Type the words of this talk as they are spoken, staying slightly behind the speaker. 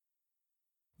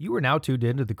You are now tuned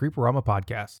in to the Creeperama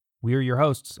podcast. We are your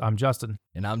hosts. I'm Justin.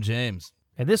 And I'm James.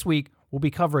 And this week, we'll be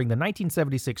covering the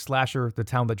 1976 slasher, The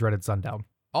Town That Dreaded Sundown.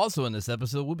 Also in this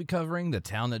episode, we'll be covering The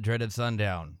Town That Dreaded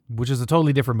Sundown. Which is a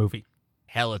totally different movie.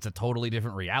 Hell, it's a totally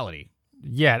different reality.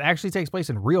 Yeah, it actually takes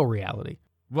place in real reality.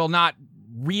 Well, not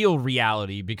real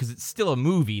reality, because it's still a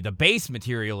movie. The base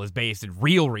material is based in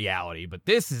real reality, but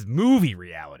this is movie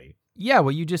reality. Yeah,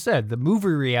 what you just said. The movie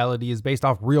reality is based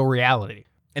off real reality.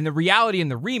 And the reality in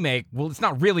the remake, well, it's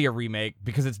not really a remake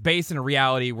because it's based in a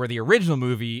reality where the original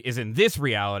movie is in this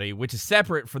reality, which is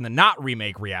separate from the not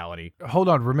remake reality. Hold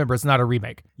on, remember, it's not a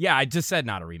remake. Yeah, I just said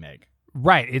not a remake.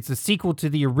 Right, it's a sequel to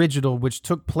the original, which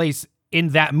took place in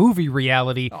that movie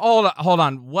reality. Hold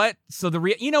on, what? So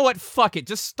you know what? Fuck it,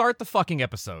 just start the fucking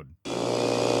episode.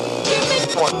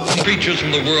 Creatures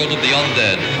from the world of the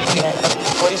undead.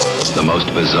 The most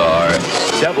bizarre.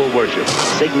 Devil worship,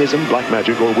 Satanism, black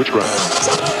magic, or witchcraft.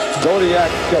 Zodiac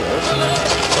killer.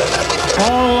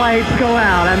 All lights go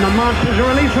out and the monsters are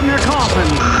released from their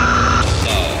coffins.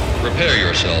 Now, prepare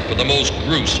yourself for the most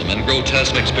gruesome and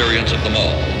grotesque experience of them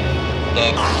all.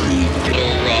 The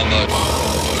Creeperama.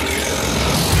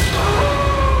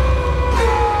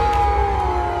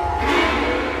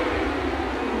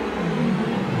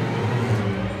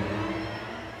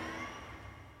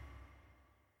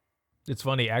 It's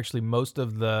funny, actually, most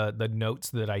of the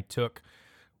notes that I took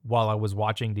while I was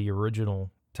watching the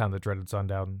original Town That Dreaded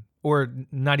Sundown, or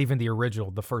not even the original,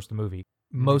 the first movie,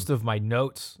 most of my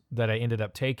notes that I ended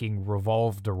up taking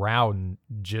revolved around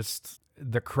just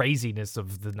the craziness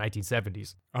of the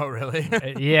 1970s. Oh, really?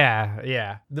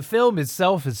 Yeah. The film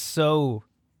itself is so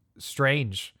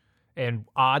strange and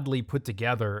oddly put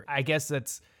together. I guess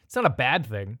it's not a bad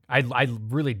thing. I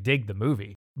really dig the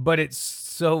movie. But it's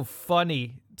so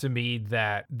funny to me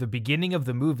that the beginning of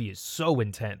the movie is so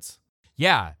intense.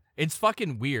 Yeah, it's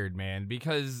fucking weird, man,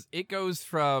 because it goes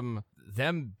from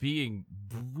them being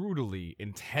brutally,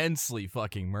 intensely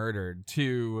fucking murdered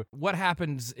to what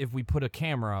happens if we put a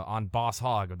camera on Boss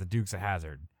Hogg of the Dukes of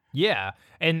Hazzard. Yeah,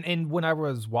 and when I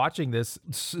was watching this,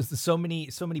 so many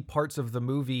parts of the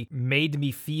movie made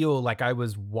me feel like I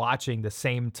was watching the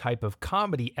same type of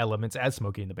comedy elements as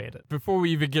Smokey and the Bandit. Before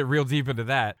we even get real deep into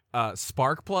that,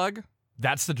 Sparkplug,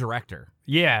 that's the director.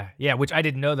 Yeah, which I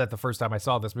didn't know that the first time I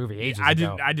saw this movie ages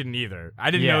ago. I didn't either.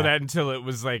 I didn't know that until it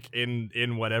was like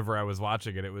in whatever I was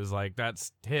watching it. It was like,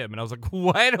 that's him. And I was like,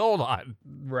 what? Hold on.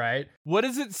 Right. What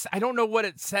is it? I don't know what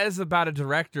it says about a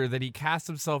director that he casts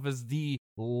himself as the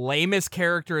lamest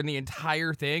character in the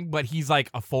entire thing, but he's like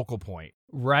a focal point.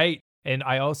 Right. And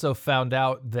I also found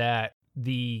out that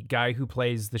the guy who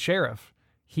plays the sheriff,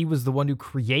 he was the one who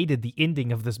created the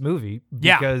ending of this movie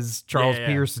because Charles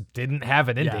Pierce didn't have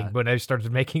an ending when I started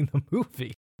making the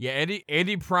movie. Yeah,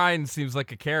 Andy Prine seems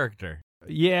like a character.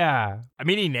 Yeah. I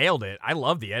mean, he nailed it. I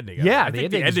love the ending. Yeah, I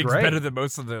think the ending's better than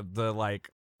most of the like.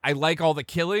 I like all the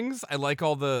killings. I like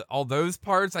all those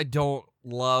parts. I don't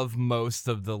love most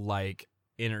of the like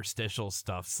interstitial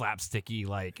stuff, slapsticky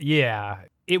like. Yeah.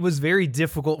 It was very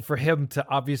difficult for him to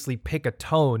obviously pick a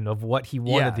tone of what he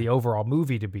wanted the overall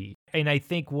movie to be. And I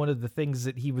think one of the things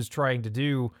that he was trying to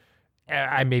do,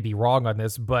 I may be wrong on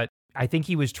this, but I think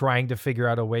he was trying to figure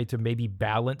out a way to maybe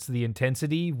balance the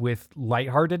intensity with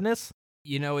lightheartedness.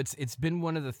 You know, it's been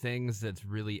one of the things that's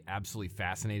really absolutely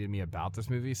fascinated me about this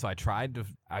movie. So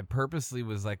I purposely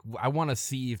was like, I want to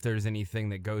see if there's anything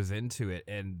that goes into it,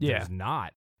 and there's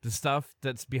not. The stuff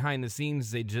that's behind the scenes,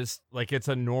 they just like it's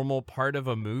a normal part of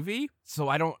a movie. So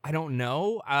I don't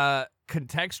know.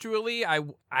 Contextually,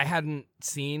 I hadn't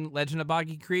seen Legend of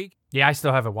Boggy Creek. Yeah, I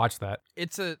still haven't watched that.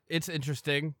 It's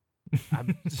interesting.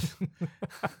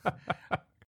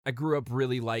 I grew up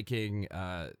really liking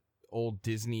old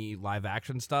Disney live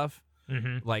action stuff,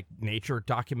 like nature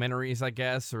documentaries, I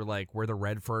guess, or like Where the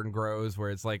Red Fern Grows,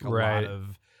 where it's like a lot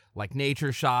of like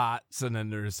nature shots, and then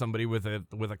there's somebody with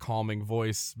a calming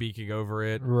voice speaking over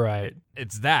it. Right.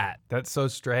 It's that. That's so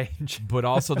strange. But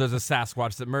also there's a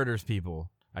Sasquatch that murders people,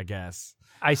 I guess.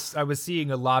 I was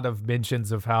seeing a lot of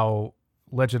mentions of how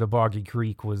Legend of Boggy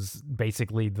Creek was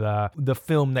basically the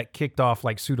film that kicked off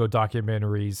like pseudo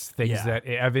documentaries, things that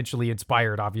eventually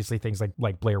inspired obviously things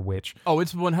like Blair Witch. Oh,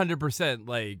 it's 100%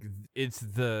 like it's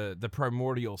the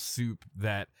primordial soup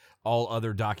that all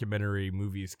other documentary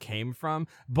movies came from.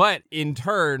 But in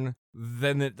turn,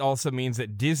 then it also means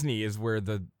that Disney is where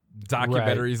the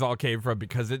documentaries all came from,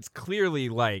 because it's clearly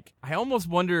like, I almost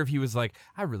wonder if he was like,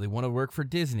 I really want to work for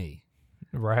Disney.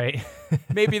 Right.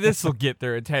 Maybe this will get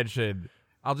their attention.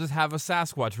 I'll just have a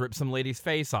Sasquatch rip some lady's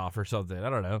face off or something.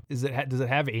 I don't know. Does it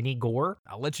have any gore?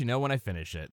 I'll let you know when I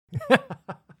finish it.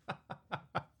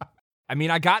 I mean,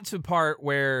 I got to a part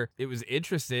where it was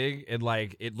interesting and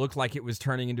like it looked like it was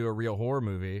turning into a real horror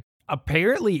movie.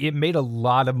 Apparently, it made a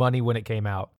lot of money when it came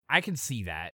out. I can see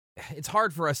that. It's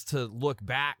hard for us to look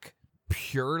back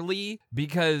purely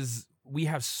because we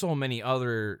have so many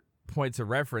other points of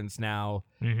reference now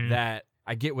that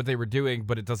I get what they were doing,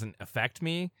 but it doesn't affect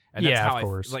me. And that's how of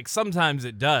course. like sometimes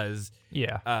it does.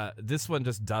 Yeah. This one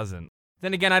just doesn't.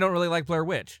 Then again, I don't really like Blair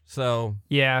Witch, so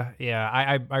Yeah.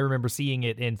 I remember seeing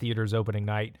it in theaters opening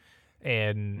night,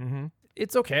 and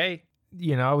it's okay.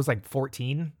 You know, I was like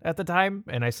 14 at the time,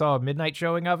 and I saw a midnight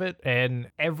showing of it, and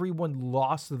everyone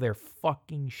lost their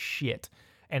fucking shit.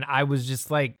 And I was just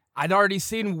like, I'd already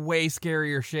seen way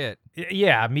scarier shit.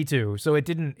 yeah, me too. So it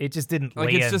just didn't Like,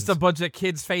 land. it's just a bunch of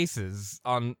kids' faces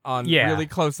on really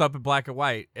close up in black and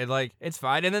white. And, like, it's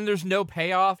fine. And then there's no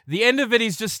payoff. The end of it,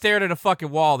 he's just stared at a fucking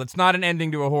wall. That's not an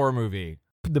ending to a horror movie.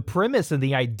 The premise and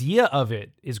the idea of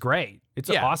it is great. It's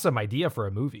an Yeah. awesome idea for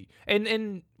a movie.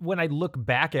 And when I look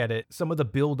back at it, some of the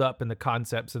build up and the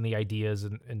concepts and the ideas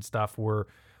and stuff were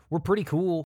pretty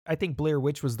cool. I think Blair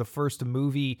Witch was the first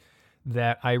movie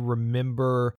that I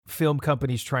remember film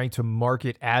companies trying to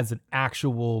market as an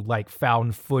actual, like,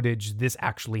 found footage, this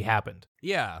actually happened.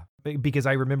 Yeah. Because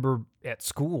I remember at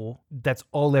school, that's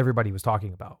all everybody was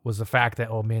talking about, was the fact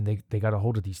that, oh man, they got a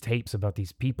hold of these tapes about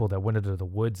these people that went into the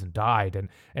woods and died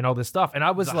and all this stuff. And I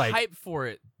was The hype for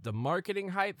it, the marketing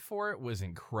hype for it was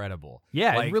incredible.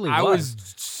 Yeah, like, it really I was.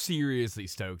 was seriously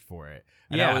stoked for it.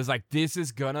 And Yeah. I was like, this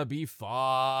is gonna be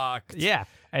fucked. Yeah.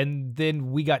 And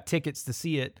then we got tickets to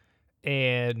see it.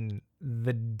 And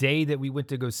the day that we went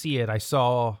to go see it, I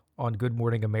saw on Good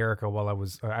Morning America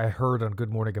I heard on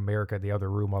Good Morning America in the other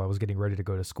room while I was getting ready to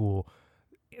go to school,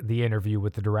 the interview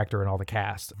with the director and all the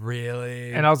cast.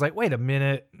 Really? And I was like, wait a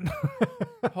minute.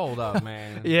 Hold up,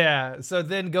 man. Yeah. So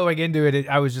then going into it,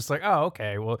 I was just like, oh,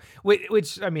 okay. Well,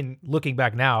 which, I mean, looking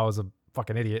back now, I was a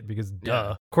fucking idiot because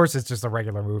duh. Of course, it's just a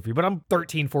regular movie, but I'm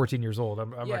 13, 14 years old. I'm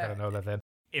not going to know that then.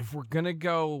 If we're going to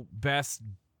go best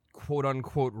quote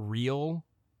unquote real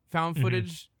found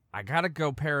footage, I got to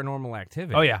go Paranormal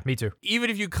Activity. Oh, yeah. Me too. Even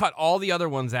if you cut all the other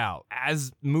ones out,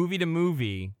 as movie to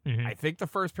movie, I think the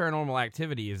first Paranormal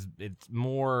Activity it's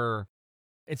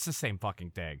the same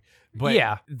fucking thing. But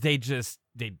yeah, they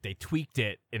tweaked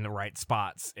it in the right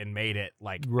spots and made it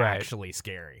like actually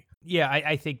scary. Yeah,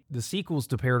 I think the sequels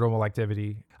to Paranormal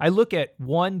Activity, I look at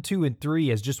 1, 2, and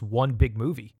 3 as just one big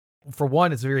movie. For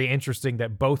one, it's very interesting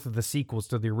that both of the sequels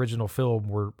to the original film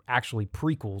were actually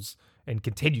prequels and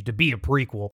continue to be a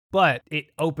prequel, but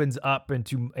it opens up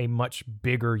into a much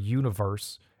bigger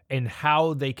universe, and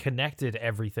how they connected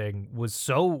everything was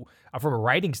so, from a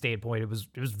writing standpoint, it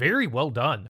was very well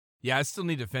done. Yeah, I still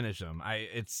need to finish them.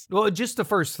 Just the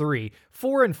first 3.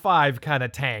 4 and 5 kind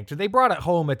of tanked. They brought it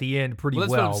home at the end pretty well.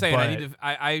 That's what I'm saying. But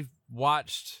I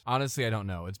watched, honestly, I don't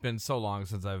know. It's been so long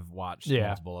since I've watched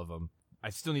multiple of them.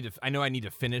 I know I need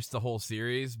to finish the whole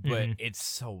series, but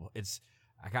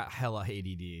I got hella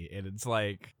ADD, and it's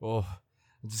like, I'm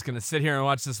just going to sit here and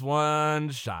watch this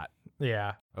one shot.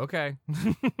 Yeah. Okay.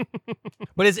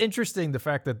 But it's interesting the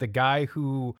fact that the guy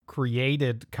who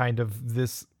created kind of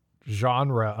this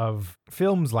genre of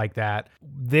films like that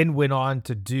then went on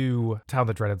to do Town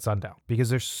That Dreaded Sundown, because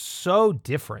they're so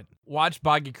different. Watch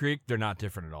Boggy Creek. They're not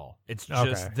different at all. It's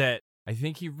just that I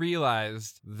think he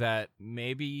realized that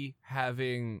maybe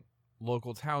having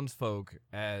local townsfolk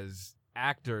as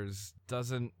actors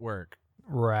doesn't work.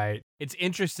 Right. It's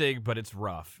interesting, but it's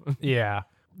rough. Yeah.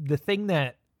 The thing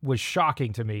that was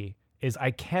shocking to me is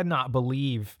I cannot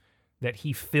believe that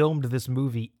he filmed this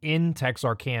movie in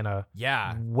Texarkana.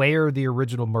 Yeah. Where the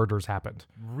original murders happened.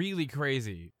 Really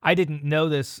crazy. I didn't know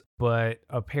this, but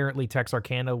apparently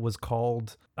Texarkana was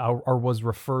called or was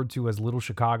referred to as Little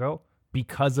Chicago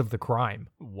because of the crime.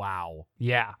 Wow.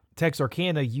 Yeah.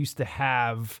 Texarkana used to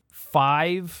have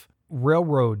 5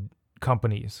 railroad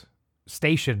companies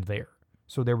stationed there.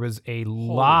 So there was a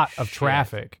lot of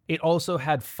traffic. It also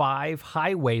had 5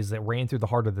 highways that ran through the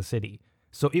heart of the city.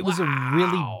 So it was a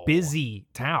really busy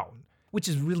town, which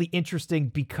is really interesting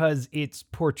because it's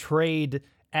portrayed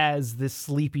as this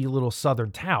sleepy little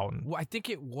southern town. Well, I think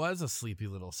it was a sleepy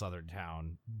little southern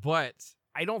town, but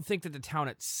I don't think that the town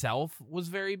itself was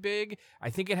very big. I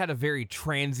think it had a very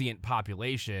transient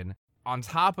population. On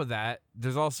top of that,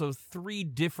 there's also 3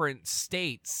 different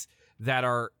states that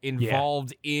are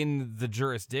involved in the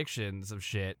jurisdictions of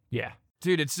shit. Yeah.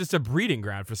 Dude, it's just a breeding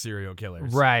ground for serial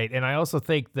killers. Right. And I also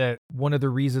think that one of the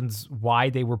reasons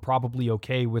why they were probably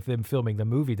okay with them filming the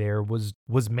movie there was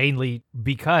mainly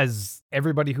because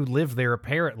everybody who lived there,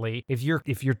 apparently, if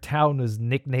your town is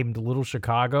nicknamed Little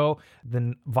Chicago,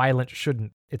 then violence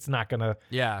shouldn't. It's not gonna.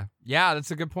 Yeah, that's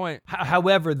a good point.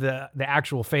 However, the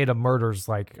actual Phantom murders,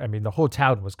 like, I mean, the whole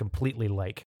town was completely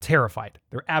like terrified.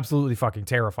 They're absolutely fucking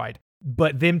terrified.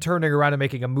 But them turning around and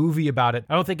making a movie about it,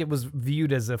 I don't think it was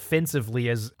viewed as offensively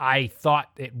as I thought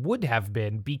it would have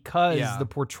been, because the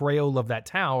portrayal of that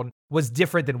town was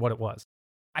different than what it was.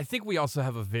 I think we also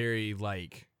have a very,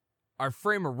 our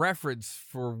frame of reference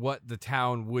for what the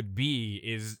town would be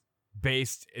is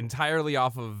based entirely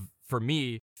off of, for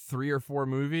me, 3 or 4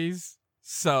 movies.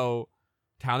 So,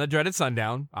 Town That Dreaded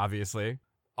Sundown, obviously.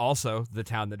 Also, The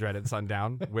Town That Dreaded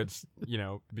Sundown, which,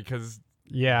 because...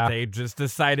 Yeah. They just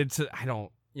decided to,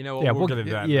 we'll get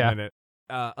into that in a minute.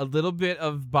 A little bit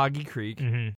of Boggy Creek,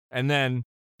 and then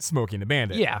Smoking the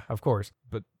Bandit. Yeah, of course.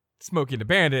 But Smoking the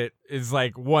Bandit is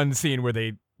like one scene where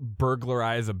they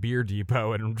burglarize a beer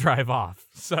depot and drive off.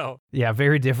 So. Yeah,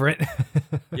 very different.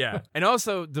 Yeah. And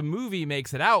also, the movie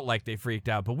makes it out like they freaked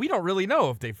out, but we don't really know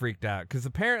if they freaked out, because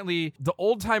apparently the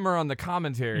old timer on the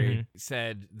commentary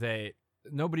said that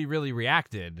nobody really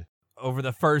reacted over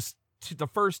the first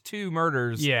 2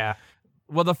 murders. Yeah.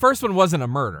 Well, the first one wasn't a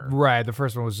murder. Right. The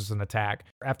first one was just an attack.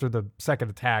 After the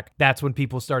second attack, that's when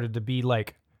people started to be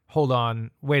like, hold on,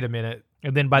 wait a minute.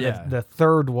 And then by the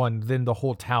third one, then the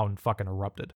whole town fucking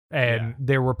erupted. And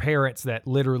there were parents that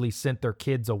literally sent their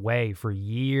kids away for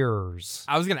years.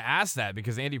 I was going to ask that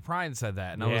because Andy Prine said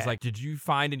that. And I was like, did you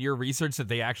find in your research that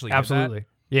they actually Absolutely. did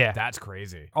that? Yeah. That's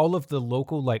crazy. All of the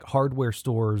local like hardware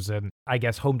stores and I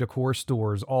guess home decor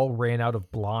stores all ran out of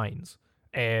blinds,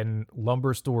 and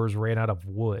lumber stores ran out of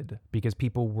wood because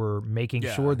people were making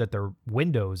sure that their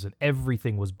windows and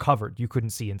everything was covered. You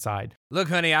couldn't see inside. Look,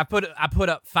 honey, I put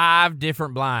up 5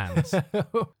 different blinds.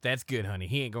 That's good, honey.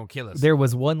 He ain't gonna kill us. There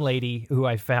was one lady who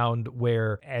I found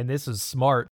where, and this is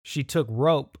smart, she took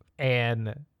rope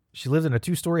and she lived in a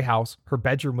 2-story house. Her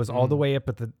bedroom was all the way up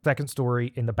at the 2nd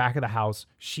story in the back of the house.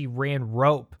 She ran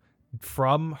rope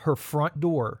from her front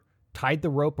door, tied the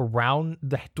rope around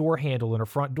the door handle in her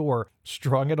front door,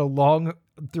 strung it along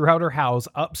throughout her house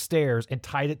upstairs, and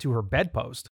tied it to her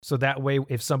bedpost. So that way,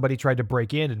 if somebody tried to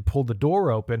break in and pull the door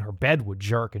open, her bed would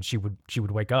jerk and she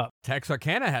would wake up.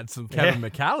 Texarkana had some Kevin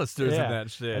McAllisters in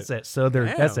that shit. That's that southern.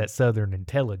 Damn. That's that southern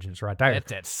intelligence right there.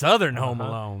 That's that southern Home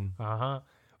Alone.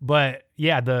 But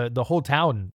yeah, the whole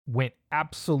town went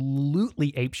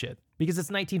absolutely apeshit because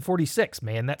it's 1946,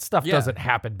 man. That stuff doesn't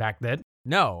happen back then.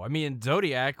 No, I mean,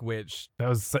 Zodiac, which... That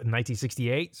was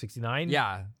 1968, 69?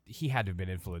 Yeah, he had to have been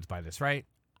influenced by this, right?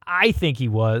 I think he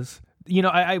was.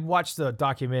 I watched a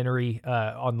documentary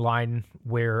online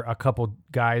where a couple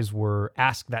guys were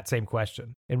asked that same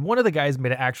question. And one of the guys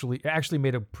actually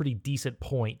made a pretty decent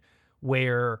point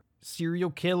where serial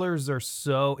killers are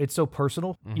it's so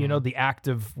personal. The act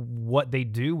of what they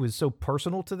do is so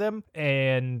personal to them.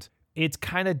 And it's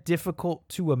kind of difficult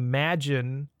to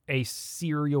imagine a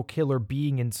serial killer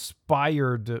being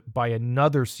inspired by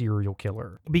another serial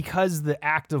killer because the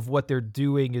act of what they're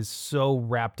doing is so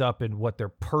wrapped up in what their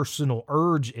personal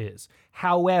urge is.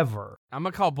 However, I'm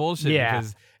gonna call bullshit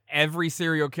because every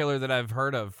serial killer that I've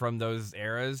heard of from those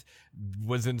eras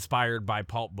was inspired by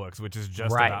pulp books, which is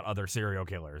just about other serial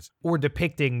killers or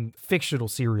depicting fictional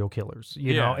serial killers.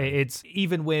 You know, it's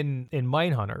even when in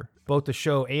Mindhunter, both the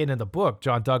show and in the book,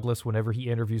 John Douglas, whenever he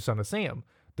interviews Son of Sam,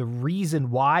 the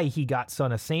reason why he got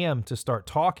Son of Sam to start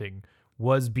talking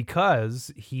was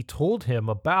because he told him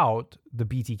about the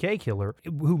BTK killer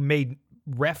who made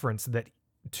reference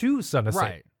to Son of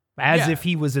Sam. As if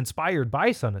he was inspired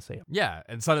by Son of Sam. Yeah,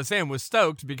 and Son of Sam was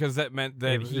stoked because that meant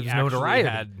that he was actually notoriety.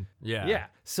 had... Yeah.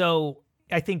 So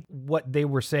I think what they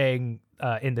were saying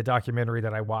in the documentary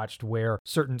that I watched, where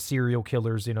certain serial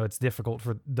killers, it's difficult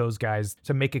for those guys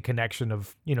to make a connection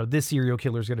of, this serial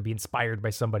killer is going to be inspired by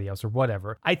somebody else or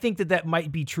whatever. I think that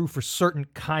might be true for certain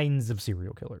kinds of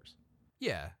serial killers.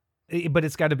 Yeah. But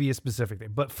it's got to be a specific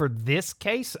thing. But for this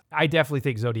case, I definitely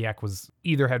think Zodiac was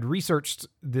either had researched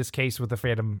this case with the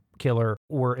Phantom Killer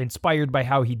or inspired by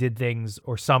how he did things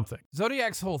or something.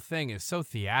 Zodiac's whole thing is so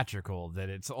theatrical that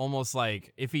it's almost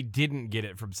like if he didn't get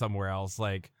it from somewhere else,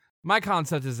 like my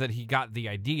concept is that he got the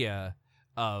idea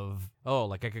of,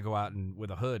 I could go out and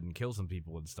with a hood and kill some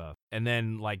people and stuff, and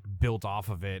then built off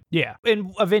of it. Yeah.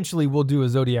 And eventually we'll do a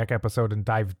Zodiac episode and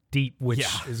dive deep, which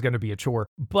is going to be a chore.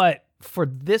 But for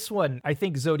this one, I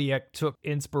think Zodiac took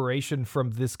inspiration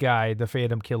from this guy, the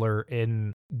Phantom Killer,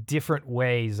 in different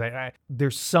ways.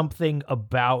 There's something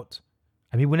about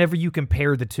I mean, whenever you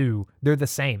compare the two, they're the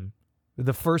same.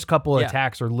 The first couple of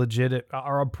attacks are legit,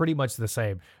 are pretty much the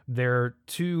same.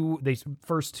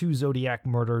 First two Zodiac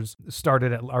murders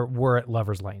were at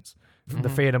Lover's Lanes. The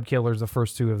Phantom Killers, the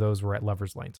first two of those were at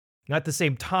Lover's Lanes. At the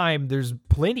same time, there's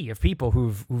plenty of people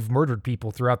who've murdered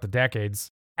people throughout the decades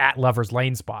at Lover's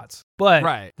Lane spots. But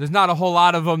right, there's not a whole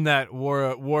lot of them that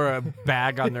wore a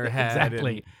bag on their head.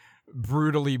 Exactly. And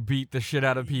brutally beat the shit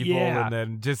out of people and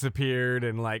then disappeared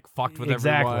and like fucked with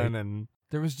everyone. And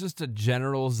there was just a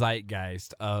general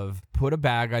zeitgeist of put a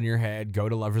bag on your head, go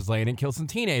to Lover's Lane and kill some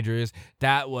teenagers.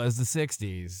 That was the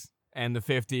 60s and the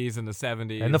 50s and the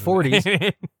 70s. And the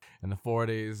 40s. And the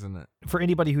 40s. For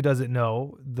anybody who doesn't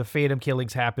know, the Phantom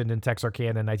killings happened in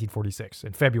Texarkana in 1946.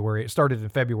 In February. It started in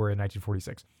February of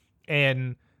 1946.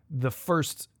 And the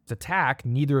first attack,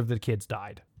 neither of the kids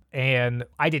died. And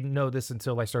I didn't know this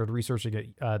until I started researching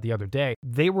it the other day.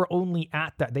 They were only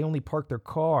they only parked their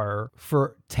car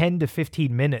for 10 to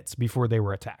 15 minutes before they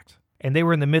were attacked. And they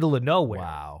were in the middle of nowhere.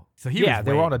 Wow. So they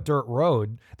were on a dirt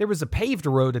road. There was a paved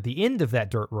road at the end of that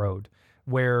dirt road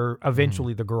where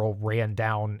eventually the girl ran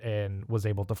down and was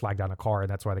able to flag down a car,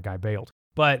 and that's why the guy bailed.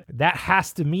 But that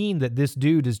has to mean that this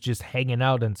dude is just hanging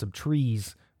out in some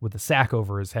trees with a sack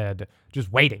over his head,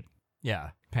 just waiting. Yeah.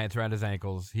 Pants around his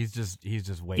ankles. He's just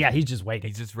waiting. Yeah, he's just waiting.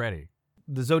 He's just ready.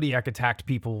 The Zodiac attacked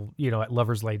people, at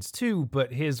Lover's Lanes too,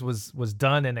 but his was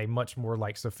done in a much more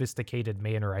like sophisticated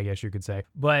manner, I guess you could say.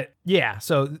 But yeah,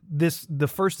 so the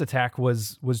first attack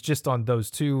was just on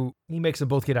those two. He makes them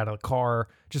both get out of the car,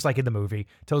 just like in the movie.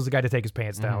 Tells the guy to take his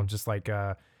pants down, just like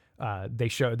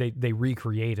they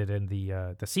recreated in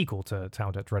the sequel to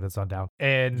Town That Dreaded Sundown.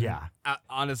 And yeah,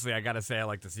 honestly, I gotta say I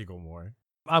like the sequel more.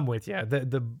 I'm with you.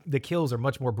 The kills are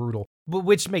much more brutal, but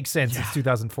which makes sense. It's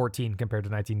 2014 compared to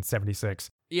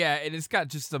 1976. Yeah, and it's got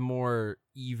just a more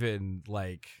even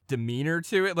like demeanor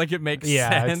to it. Like it makes sense.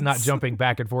 Yeah, it's not jumping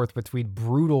back and forth between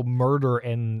brutal murder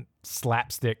and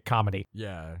slapstick comedy.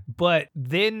 Yeah. But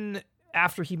then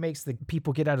after he makes the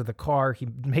people get out of the car, he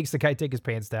makes the guy take his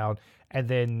pants down and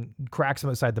then cracks him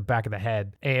upside the back of the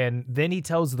head. And then he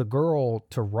tells the girl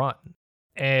to run.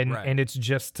 And it's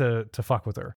just to fuck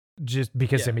with her. Just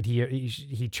because, I mean,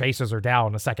 he chases her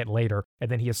down a second later,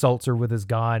 and then he assaults her with his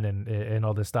gun and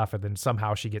all this stuff, and then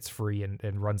somehow she gets free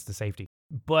and runs to safety.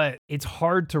 But it's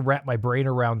hard to wrap my brain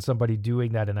around somebody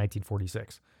doing that in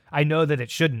 1946. I know that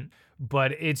it shouldn't,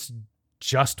 but it's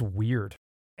just weird.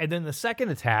 And then the second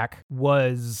attack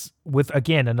was with,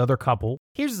 again, another couple.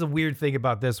 Here's the weird thing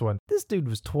about this one. This dude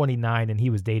was 29, and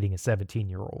he was dating a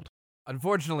 17-year-old.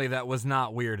 Unfortunately, that was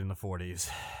not weird in the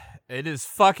 40s. It is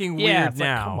fucking weird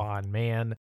now. Like, come on,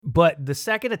 man. But the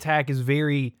second attack is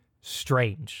very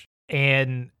strange.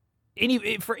 And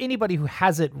for anybody who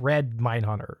hasn't read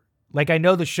Mindhunter, like, I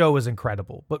know the show is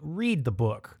incredible, but read the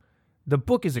book. The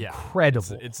book is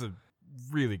incredible. It's a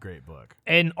really great book.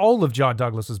 And all of John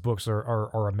Douglas's books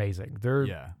are amazing.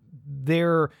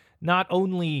 They're not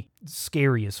only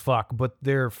scary as fuck, but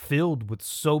they're filled with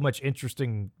so much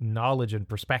interesting knowledge and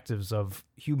perspectives of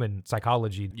human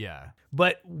psychology. Yeah.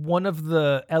 But one of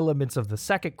the elements of the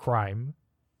second crime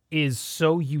is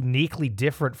so uniquely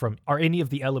different from any of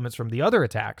the elements from the other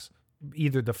attacks,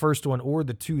 either the first one or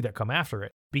the two that come after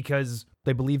it, because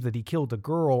they believe that he killed a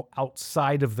girl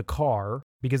outside of the car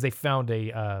because they found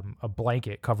a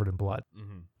blanket covered in blood.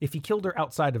 Mm-hmm. If he killed her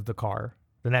outside of the car,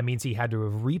 then that means he had to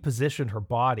have repositioned her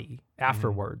body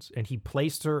afterwards. And he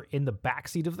placed her in the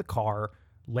backseat of the car,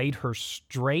 laid her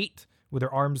straight with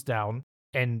her arms down,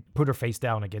 and put her face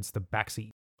down against the backseat.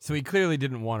 So he clearly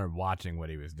didn't want her watching what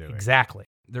he was doing. Exactly.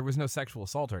 There was no sexual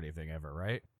assault or anything ever,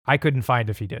 right? I couldn't find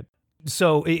if he did.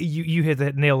 So you hit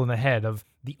the nail on the head of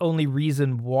the only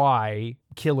reason why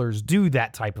killers do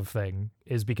that type of thing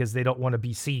is because they don't want to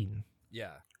be seen.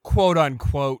 Yeah. Quote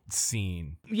unquote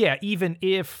seen. Yeah, even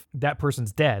if that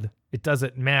person's dead, it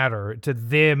doesn't matter. To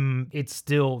them, it's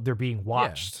still, they're being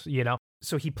watched,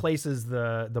 So he places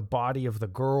the body of the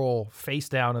girl face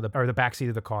down in the backseat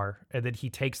of the car, and then he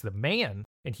takes the man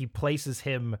and he places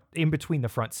him in between the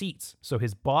front seats. So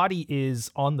his body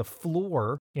is on the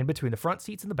floor in between the front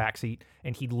seats and the back seat,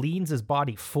 and he leans his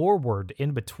body forward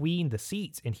in between the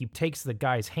seats, and he takes the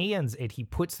guy's hands and he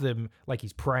puts them like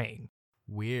he's praying.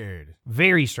 Weird.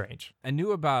 Very strange. I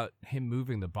knew about him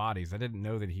moving the bodies. I didn't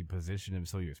know that he positioned him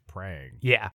so he was praying.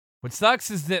 Yeah. What sucks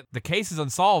is that the case is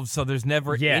unsolved, so there's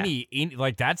never any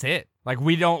like, that's it. Like,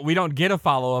 we don't get a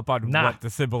follow-up on what the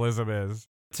symbolism is.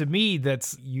 To me,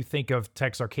 you think of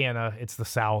Texarkana, it's the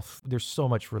South. There's so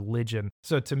much religion.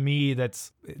 So to me, that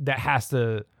has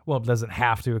to, well, it doesn't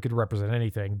have to, it could represent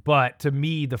anything. But to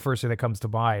me, the first thing that comes to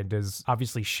mind is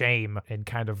obviously shame and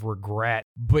kind of regret.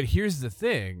 But here's the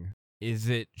thing. Is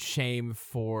it shame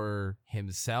for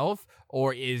himself,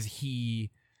 or is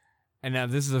he? And now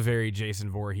this is a very Jason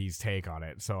Voorhees take on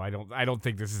it, so I don't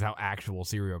think this is how actual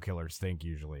serial killers think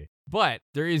usually. But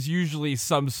there is usually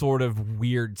some sort of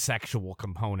weird sexual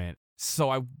component.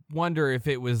 So I wonder if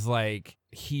it was like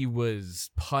he was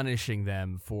punishing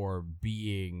them for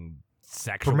being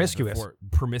sexual.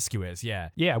 Promiscuous, yeah.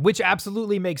 Yeah, which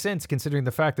absolutely makes sense considering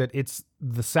the fact that it's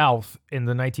the South in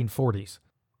the 1940s.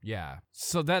 Yeah.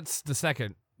 So that's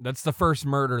the first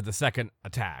murder, the second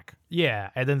attack.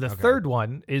 Yeah, and then the third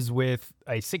one is with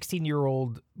a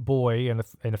 16-year-old boy and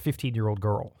a 15-year-old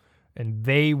girl. And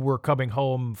they were coming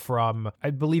home from, I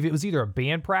believe it was either a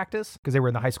band practice, because they were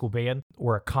in the high school band,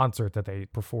 or a concert that they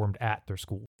performed at their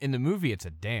school. In the movie, it's a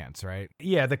dance, right?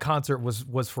 Yeah, the concert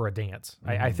was for a dance.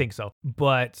 Mm-hmm. I think so.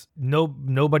 But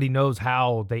nobody knows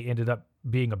how they ended up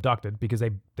being abducted because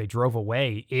they drove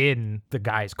away in the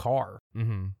guy's car.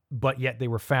 Mm-hmm. But yet they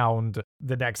were found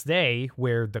the next day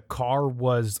where the car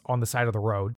was on the side of the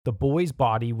road. The boy's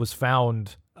body was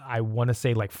found, I want to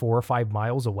say like 4 or 5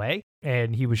 miles away,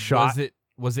 and he was shot.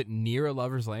 Was it near a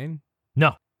lover's lane?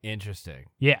 No. Interesting.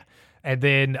 Yeah. And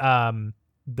then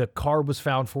the car was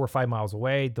found 4 or 5 miles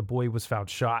away. The boy was found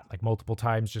shot like multiple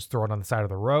times, just thrown on the side of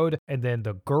the road. And then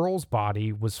the girl's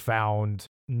body was found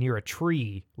near a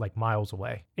tree like miles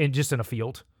away and just in a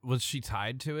field. Was she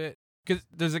tied to it? Because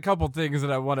there's a couple things that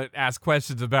I want to ask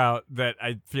questions about that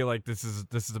I feel like this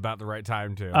is about the right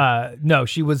time to. No,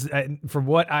 she was, from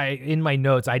what in my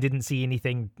notes, I didn't see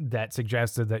anything that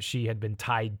suggested that she had been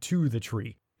tied to the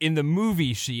tree. In the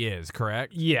movie, she is,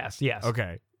 correct? Yes.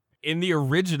 Okay. In the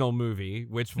original movie,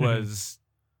 which was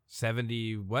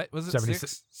 70, what was it?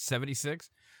 76. 76?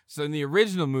 So in the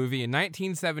original movie in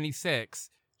 1976,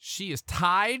 she is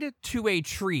tied to a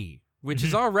tree, which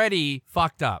is already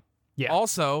fucked up. Yeah.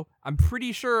 Also, I'm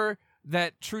pretty sure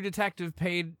that True Detective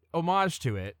paid homage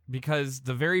to it because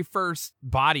the very first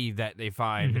body that they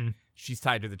find, she's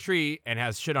tied to the tree and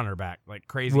has shit on her back, like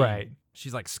crazy. Right.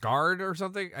 She's like scarred or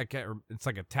something. I can't. It's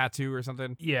like a tattoo or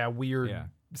something. Yeah, weird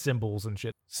symbols and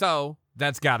shit. So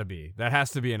that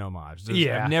has to be an homage.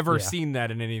 I've never seen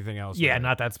that in anything else. Yeah, really.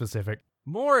 not that specific.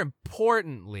 More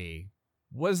importantly,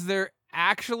 was there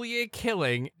actually a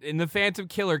killing in the Phantom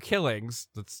Killer killings?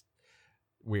 That's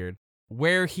weird.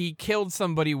 Where he killed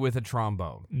somebody with a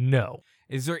trombone. No.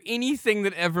 Is there anything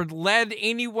that ever led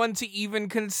anyone to even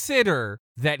consider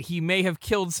that he may have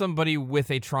killed somebody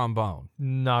with a trombone?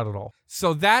 Not at all.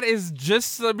 So that is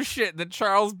just some shit that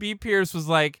Charles B. Pierce was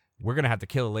like, we're going to have to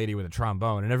kill a lady with a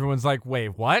trombone. And everyone's like,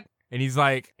 wait, what? And he's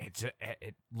like,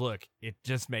 look, it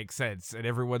just makes sense. And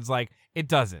everyone's like, it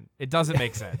doesn't. It doesn't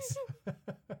make sense.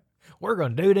 We're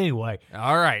going to do it anyway.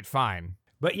 All right, fine.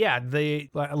 But yeah,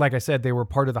 like I said, they were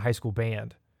part of the high school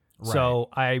band. Right. So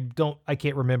I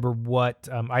can't remember what,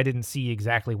 I didn't see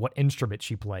exactly what instrument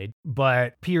she played,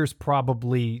 but Pierce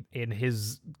probably in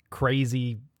his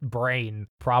crazy brain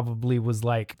probably was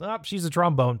like, oh, she's a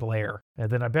trombone player.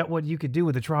 And then I bet what you could do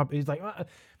with the trombone, he's like,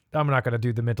 I'm not going to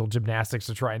do the mental gymnastics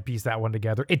to try and piece that one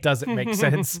together. It doesn't make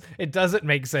sense. It doesn't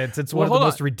make sense. It's one of the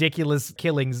most ridiculous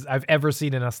killings I've ever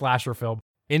seen in a slasher film.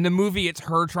 In the movie, it's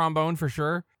her trombone for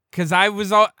sure. Because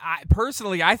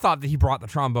personally, I thought that he brought the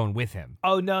trombone with him.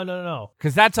 Oh, no.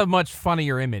 Because that's a much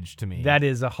funnier image to me. That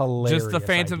is a hilarious Just the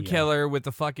Phantom idea. Killer with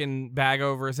the fucking bag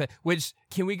over his head. Which,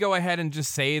 can we go ahead and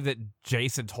just say that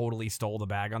Jason totally stole the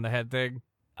bag on the head thing?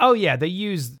 Oh, yeah.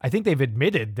 I think they've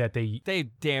admitted that they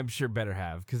damn sure better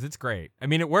have, because it's great. I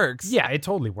mean, it works. Yeah, it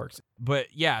totally works. But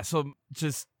yeah, so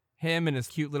just him and his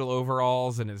cute little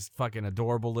overalls and his fucking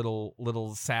adorable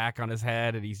little sack on his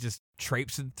head, and he's just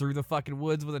traipsing through the fucking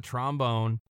woods with a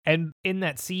trombone. And in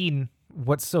that scene,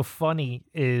 what's so funny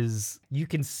is you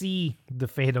can see the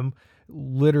Phantom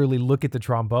literally look at the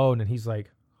trombone, and he's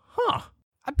like, huh,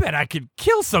 I bet I could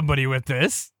kill somebody with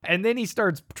this. And then he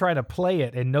starts trying to play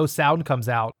it, and no sound comes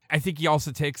out. I think he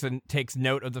also takes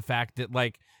note of the fact that,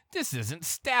 like, this isn't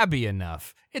stabby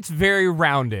enough. It's very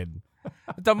rounded.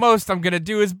 The most I'm going to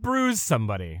do is bruise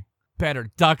somebody. Better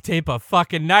duct tape a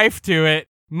fucking knife to it.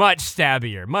 Much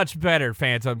stabbier. Much better,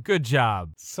 Phantom. Good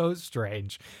job. So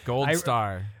strange. Gold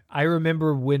star. I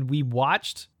remember when we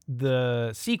watched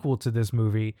the sequel to this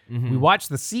movie, we watched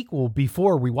the sequel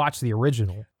before we watched the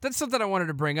original. That's something I wanted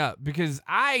to bring up because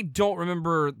I don't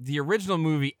remember the original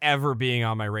movie ever being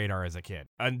on my radar as a kid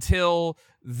until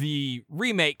the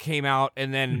remake came out,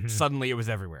 and then suddenly it was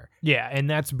everywhere. Yeah, and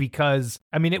that's because,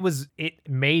 I mean, it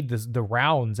made the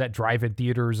rounds at drive-in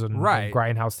theaters and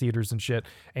grindhouse theaters and shit,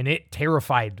 and it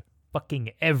terrified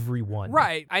fucking everyone.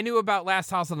 Right. I knew about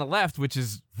Last House on the Left, which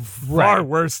is far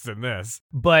worse than this.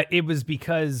 But it was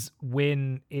because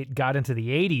when it got into the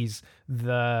 80s,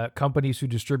 the companies who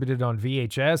distributed on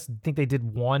VHS, I think they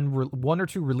did one or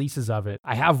two releases of it.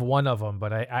 I have one of them,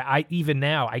 but I even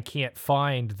now I can't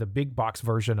find the big box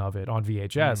version of it on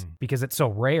VHS because it's so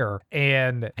rare.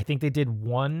 And I think they did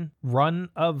one run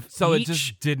of so each. It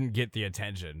just didn't get the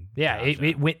attention. Yeah, Gotcha.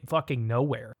 it went fucking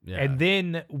nowhere. Yeah. And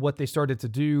then what they started to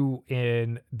do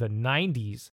in the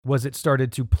 90s was it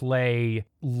started to play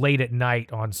late at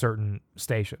night on certain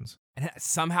stations. And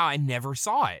somehow I never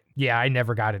saw it. Yeah, I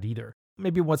never got it either.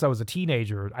 Maybe once I was a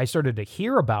teenager, I started to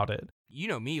hear about it. You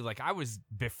know me, like I was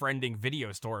befriending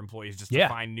video store employees just to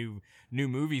find new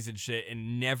movies and shit,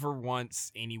 and never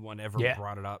once anyone ever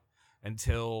brought it up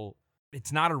until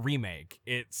it's not a remake.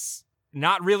 It's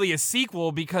not really a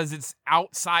sequel because it's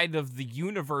outside of the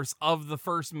universe of the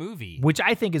first movie. Which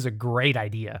I think is a great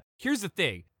idea. Here's the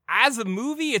thing. As a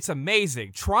movie, it's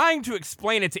amazing. Trying to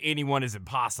explain it to anyone is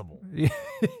impossible.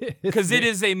 Because it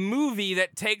is a movie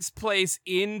that takes place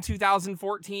in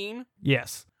 2014.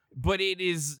 Yes. But it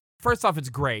is, first off, it's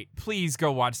great. Please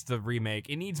go watch the remake.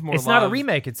 It needs more love. It's not a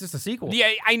remake. It's just a sequel.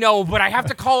 Yeah, I know, but I have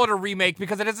to call it a remake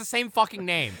because it has the same fucking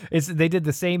name. They did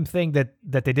the same thing that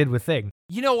they did with Thing.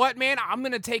 You know what, man? I'm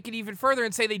going to take it even further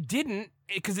and say they didn't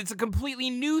because it's a completely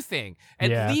new thing.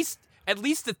 At least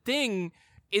the Thing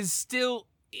is still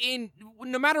in,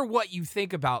 no matter what you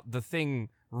think about the Thing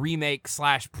remake /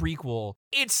 prequel,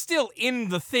 it's still in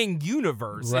the Thing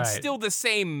universe. Right. It's still the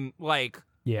same, like,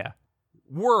 Yeah.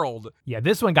 world. Yeah,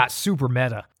 this one got super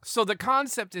meta. So the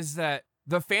concept is that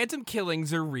the Phantom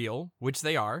killings are real, which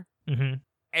they are,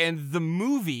 and the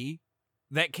movie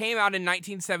that came out in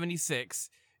 1976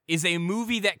 is a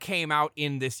movie that came out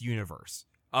in this universe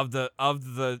of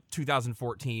the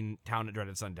 2014 Town That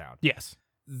Dreaded Sundown. Yes.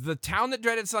 The Town That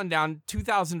Dreaded Sundown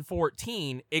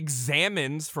 2014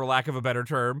 examines, for lack of a better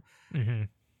term,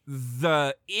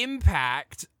 the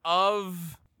impact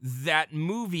of that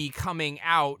movie coming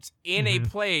out in a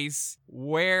place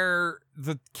where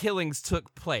the killings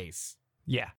took place.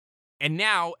 Yeah. And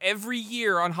now, every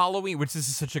year on Halloween, which this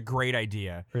is such a great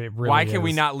idea. It really Why can we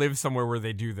is. not live somewhere where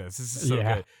they do this? This is so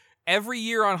good. Every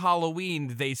year on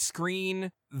Halloween, they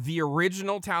screen the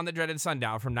original Town That Dreaded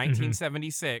Sundown from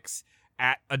 1976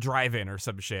 at a drive-in or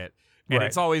some shit. And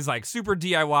it's always like super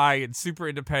DIY and super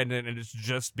independent, and it's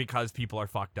just because people are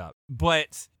fucked up.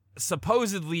 But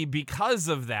supposedly because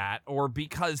of that, or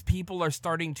because people are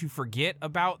starting to forget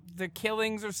about the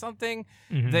killings or something,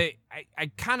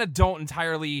 I kind of don't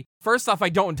entirely... First off, I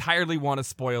don't entirely want to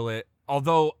spoil it,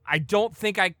 although I don't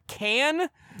think I can,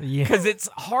 because it's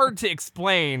hard to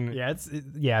explain.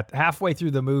 Yeah, halfway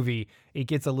through the movie, it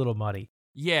gets a little muddy.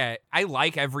 Yeah, I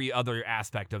like every other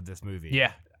aspect of this movie.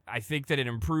 Yeah. I think that it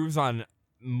improves on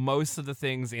most of the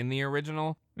things in the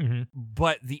original,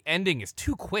 but the ending is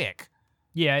too quick.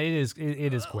 Yeah, it is.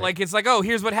 It is quick. Like, it's like, oh,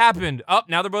 here's what happened. Oh,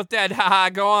 now they're both dead. Haha,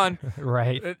 go on.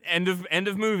 Right. End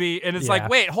of movie. And it's like,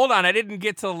 wait, hold on. I didn't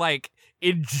get to, like,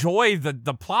 enjoy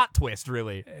the plot twist,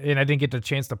 really. And I didn't get the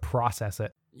chance to process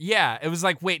it. Yeah, it was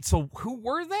like, wait, so who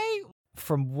were they?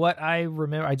 From what I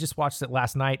remember, I just watched it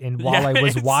last night, and while I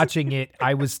was watching it,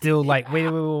 I was still like, wait,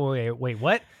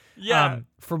 what? Yeah.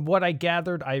 From what I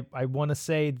gathered, I want to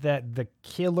say that the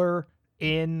killer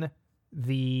in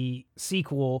the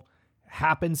sequel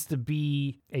happens to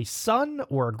be a son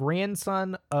or a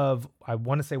grandson of, I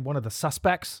want to say, one of the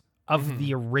suspects of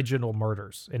the original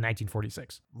murders in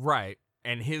 1946. Right.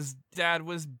 And his dad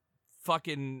was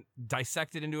fucking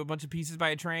dissected into a bunch of pieces by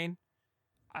a train?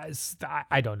 I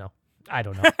don't know.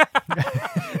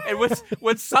 And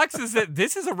what sucks is that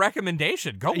this is a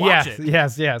recommendation. Go watch it.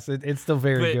 Yes. It's still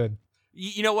very good.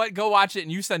 You know what? Go watch it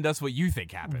and you send us what you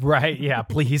think happened. Right. Yeah,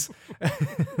 please.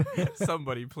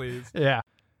 Somebody, please. Yeah.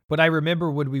 But I remember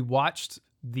when we watched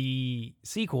the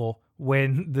sequel,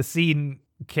 when the scene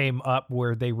came up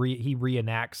where he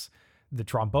reenacts the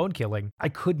trombone killing, I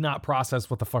could not process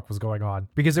what the fuck was going on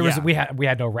because we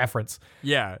had no reference.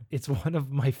 Yeah. It's one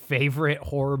of my favorite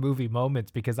horror movie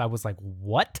moments because I was like,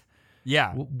 what?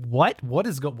 Yeah. What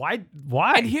is why?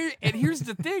 And here's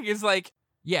the thing is like,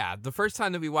 yeah, the first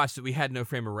time that we watched it, we had no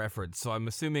frame of reference, so I'm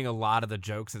assuming a lot of the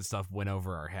jokes and stuff went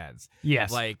over our heads.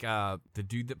 Yes. Like the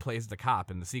dude that plays the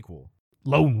cop in the sequel.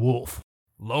 Lone Wolf.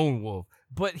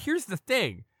 But here's the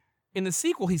thing. In the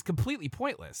sequel, he's completely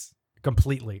pointless.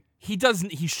 Completely. He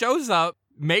shows up,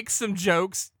 makes some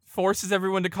jokes, forces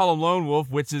everyone to call him Lone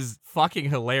Wolf, which is fucking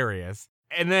hilarious.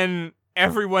 And then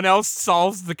everyone else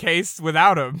solves the case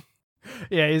without him.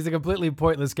 Yeah, he's a completely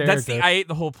pointless character. That's the I ate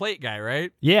the whole plate guy,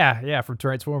 right? Yeah, from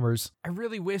Transformers. I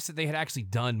really wish that they had actually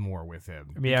done more with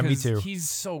him. Yeah, me too. He's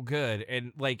so good.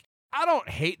 And like, I don't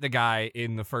hate the guy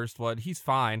in the first one. He's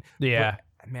fine. Yeah.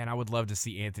 But, man, I would love to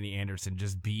see Anthony Anderson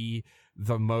just be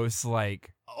the most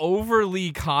like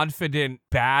overly confident,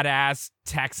 badass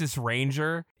Texas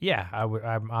Ranger. Yeah,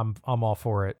 I'm all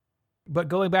for it. But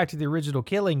going back to the original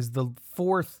killings, the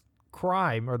fourth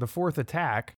crime or the fourth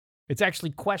attack, it's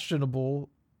actually questionable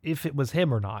if it was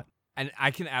him or not. And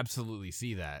I can absolutely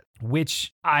see that.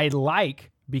 Which I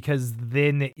like, because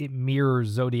then it mirrors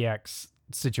Zodiac's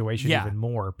situation even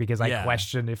more, because I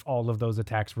question if all of those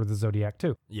attacks were the Zodiac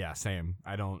too. Yeah, same.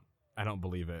 I don't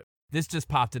believe it. This just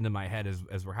popped into my head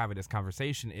as we're having this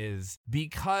conversation, is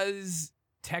because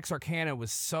Texarkana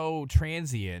was so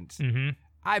transient,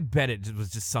 I bet it was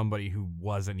just somebody who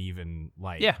wasn't even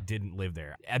didn't live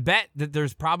there. I bet that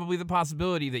there's probably the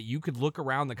possibility that you could look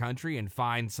around the country and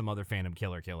find some other Phantom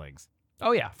Killer killings.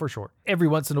 Oh yeah, for sure. Every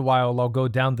once in a while, I'll go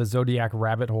down the Zodiac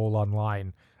rabbit hole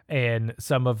online, and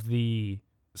some of the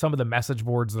message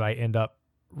boards that I end up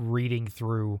reading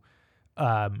through,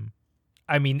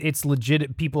 I mean, it's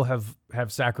legit. People have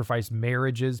sacrificed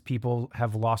marriages. People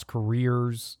have lost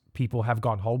careers. People have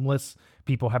gone homeless.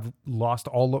 People have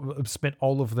spent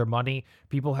all of their money.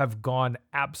 People have gone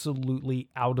absolutely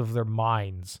out of their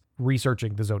minds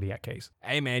researching the Zodiac case.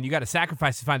 Hey man, you got to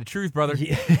sacrifice to find the truth, brother.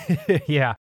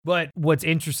 Yeah. But what's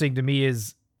interesting to me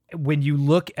is when you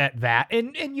look at that,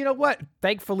 and you know what?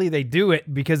 Thankfully they do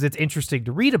it because it's interesting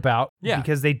to read about. Yeah.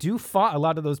 Because they do a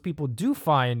lot of those people do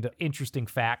find interesting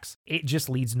facts. It just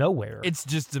leads nowhere. It's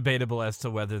just debatable as to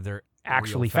whether they're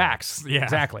actually real facts. Yeah.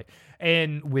 Exactly.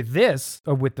 And with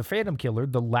with the Phantom Killer,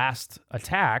 the last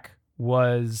attack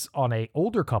was on a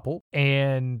older couple,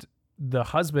 and the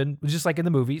husband, just like in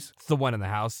the movies. It's the one in the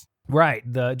house. Right.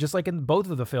 Just like in both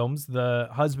of the films, the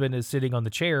husband is sitting on the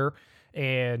chair,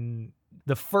 and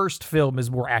the first film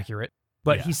is more accurate,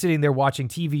 but he's sitting there watching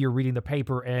TV or reading the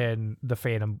paper, and the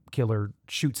Phantom Killer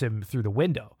shoots him through the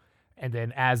window. And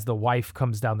then as the wife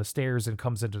comes down the stairs and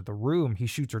comes into the room, he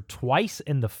shoots her twice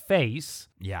in the face.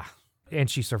 Yeah. And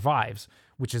she survives,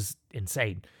 which is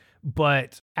insane.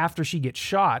 But after she gets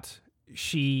shot,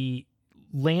 she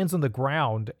lands on the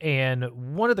ground,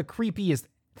 and one of the creepiest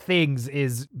things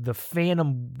is the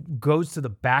Phantom goes to the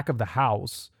back of the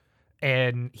house,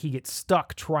 and he gets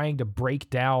stuck trying to break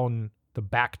down the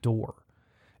back door.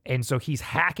 And so he's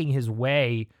hacking his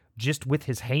way just with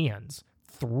his hands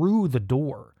through the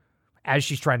door as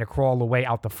she's trying to crawl away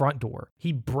out the front door.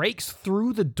 He breaks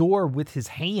through the door with his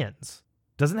hands.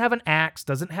 Doesn't have an axe,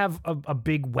 doesn't have a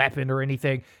big weapon or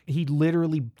anything. He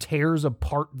literally tears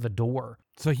apart the door.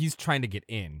 So he's trying to get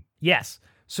in. Yes.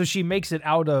 So she makes it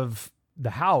out of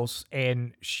the house,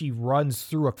 and she runs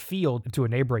through a field to a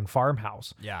neighboring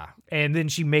farmhouse. Yeah. And then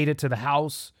she made it to the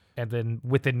house, and then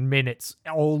within minutes,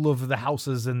 all of the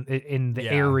houses in the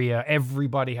area,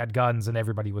 everybody had guns, and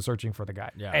everybody was searching for the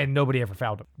guy. Yeah. And nobody ever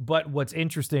found him. But what's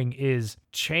interesting is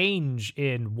change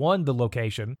in the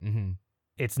location. Mm-hmm.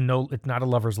 It's not a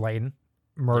Lover's Lane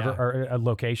murder or a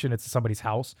location. It's somebody's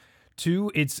house.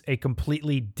 2, it's a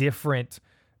completely different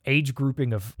age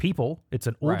grouping of people. It's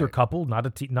an older couple, not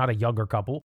a younger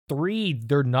couple. 3,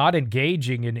 they're not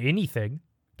engaging in anything.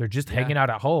 They're just hanging out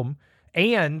at home.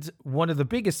 And one of the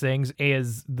biggest things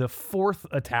is the fourth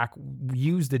attack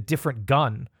used a different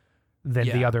gun than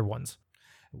the other ones.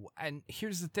 And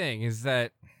here's the thing is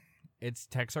that it's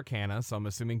Texarkana, so I'm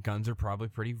assuming guns are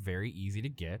probably very easy to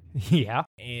get. Yeah.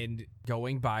 And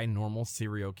going by normal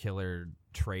serial killer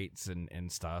traits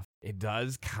and stuff, it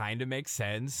does kind of make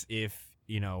sense if,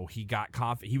 he got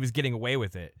confident. He was getting away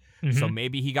with it. Mm-hmm. So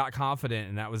maybe he got confident,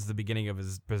 and that was the beginning of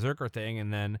his berserker thing.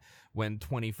 And then when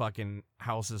 20 fucking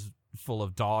houses full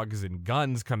of dogs and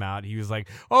guns come out, he was like,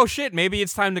 oh shit, maybe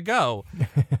it's time to go.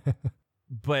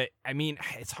 But I mean,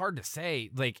 it's hard to say.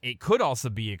 Like, it could also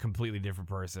be a completely different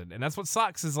person. And that's what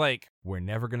sucks, is like, we're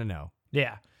never going to know.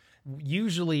 Yeah.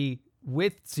 Usually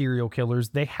with serial killers,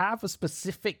 they have a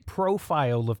specific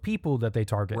profile of people that they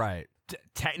target. Right.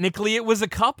 Technically, it was a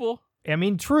couple. I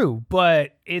mean, true,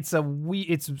 but it's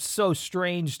so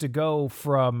strange to go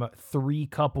from 3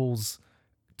 couples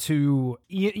to,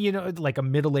 like a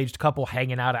middle-aged couple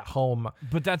hanging out at home.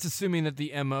 But that's assuming that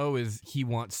the MO is he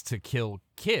wants to kill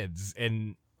kids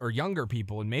or younger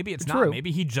people, and maybe it's True. not.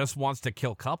 Maybe he just wants to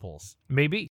kill couples.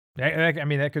 Maybe. I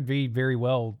mean, that could be very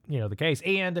well, the case.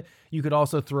 And you could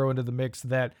also throw into the mix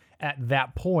that at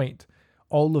that point,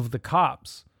 all of the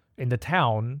cops in the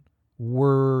town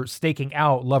were staking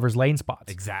out Lover's Lane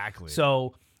spots. Exactly.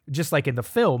 So just like in the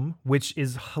film, which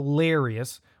is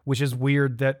hilarious, which is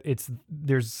weird that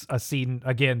there's a scene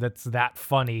again that's that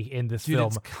funny in this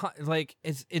film.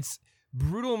 It's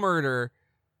brutal murder,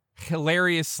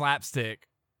 hilarious slapstick,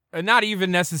 Not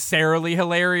even necessarily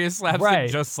hilarious slapstick, Right.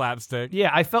 just slapstick.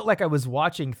 Yeah, I felt like I was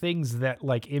watching things that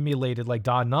like emulated like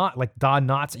Don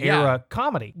Knotts era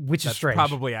comedy, which That's is strange.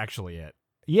 probably actually it.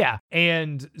 Yeah,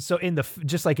 and so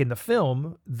just like in the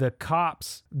film, the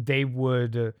cops, they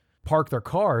would park their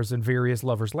cars in various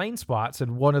lovers lane spots,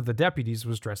 and one of the deputies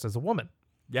was dressed as a woman.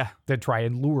 Yeah. To try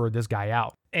and lure this guy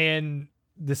out. And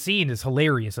the scene is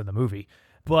hilarious in the movie,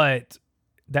 but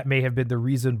that may have been the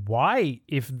reason why,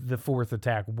 if the fourth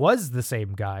attack was the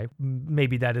same guy,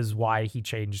 maybe that is why he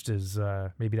changed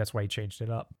maybe that's why he changed it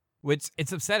up. Which,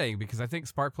 it's upsetting because I think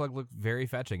Sparkplug looked very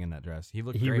fetching in that dress. He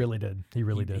looked great. He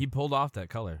really did. He pulled off that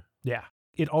color. Yeah.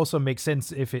 It also makes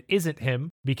sense if it isn't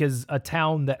him, because a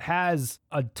town that has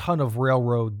a ton of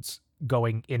railroads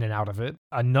going in and out of it,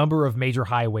 a number of major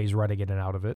highways running in and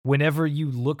out of it. Whenever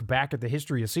you look back at the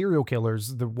history of serial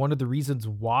killers, one of the reasons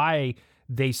why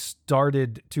they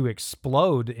started to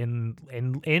explode in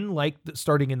like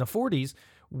starting in the 40s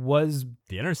was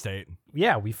the interstate.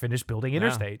 Yeah, we finished building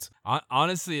interstates.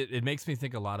 Honestly, it makes me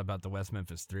think a lot about the West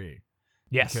Memphis 3.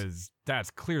 Yes. Because that's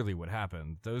clearly what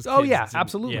happened. Those Oh kids yeah, didn't-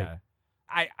 absolutely. Yeah.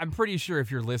 I'm pretty sure if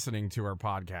you're listening to our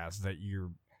podcast that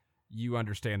you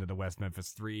understand that the West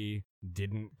Memphis 3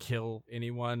 didn't kill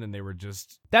anyone and they were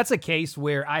just... That's a case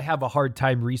where I have a hard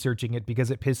time researching it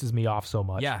because it pisses me off so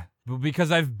much. Yeah, because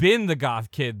I've been the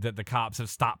goth kid that the cops have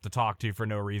stopped to talk to for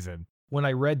no reason. When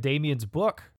I read Damien's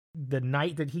book, the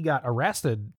night that he got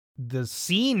arrested, the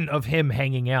scene of him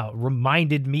hanging out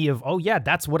reminded me of, oh yeah,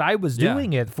 that's what I was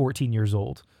doing at 14 years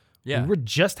old. Yeah. We were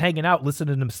just hanging out,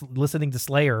 listening to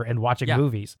Slayer and watching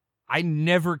movies. I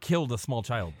never killed a small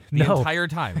child the No. entire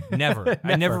time. Never.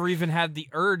 I never even had the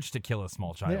urge to kill a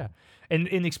small child. Yeah.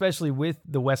 And especially with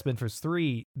the West Memphis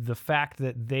 3, the fact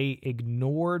that they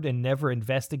ignored and never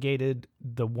investigated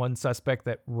the one suspect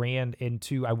that ran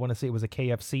into, I want to say it was a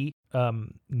KFC,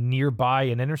 nearby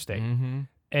an interstate. Mm-hmm.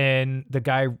 And the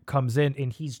guy comes in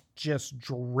and he's just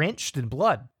drenched in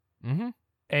blood. Mm-hmm.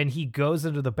 And he goes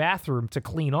into the bathroom to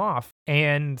clean off,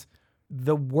 and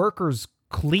the workers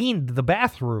cleaned the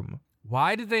bathroom.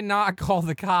 Why did they not call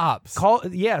the cops?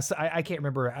 Yes, I can't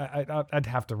remember. I'd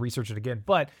have to research it again.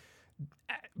 But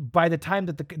by the time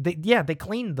that they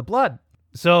cleaned the blood.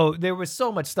 So there was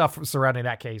so much stuff surrounding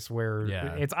that case where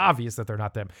it's obvious that they're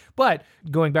not them. But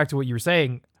going back to what you were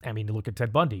saying, I mean, look at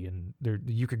Ted Bundy, and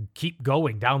you could keep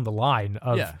going down the line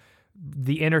of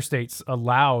the interstates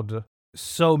allowed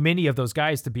so many of those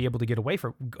guys to be able to get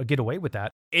away with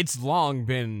that. It's long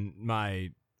been my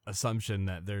assumption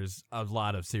that there's a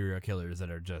lot of serial killers that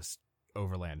are just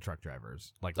overland truck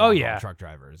drivers, like truck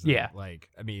drivers. Like,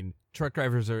 I mean, truck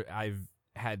drivers I've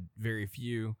had very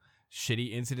few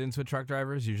shitty incidents with truck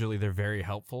drivers. Usually they're very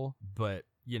helpful, but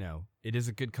it is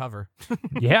a good cover.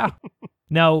 Yeah.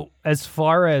 Now, as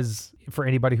far as for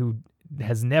anybody who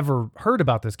has never heard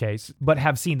about this case, but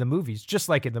have seen the movies, just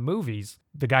like in the movies,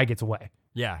 the guy gets away.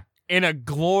 Yeah. In a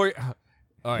glory...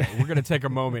 All right, we're going to take a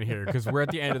moment here because we're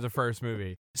at the end of the first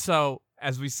movie. So,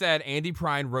 as we said, Andy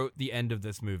Prine wrote the end of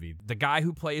this movie. The guy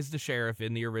who plays the sheriff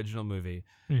in the original movie,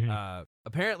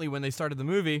 apparently when they started the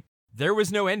movie, there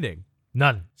was no ending.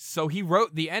 None. So he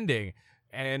wrote the ending,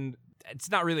 and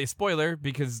it's not really a spoiler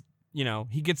because,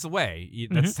 he gets away.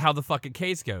 That's how the fucking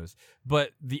case goes.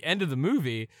 But the end of the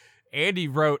movie... Andy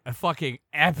wrote a fucking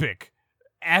epic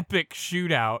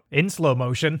shootout. In slow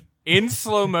motion.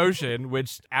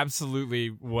 Which absolutely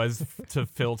was to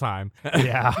fill time.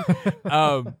 Yeah.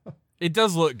 It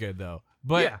does look good, though.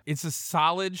 But it's a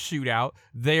solid shootout.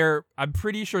 I'm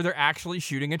pretty sure they're actually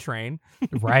shooting a train.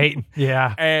 Right?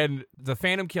 Yeah. And the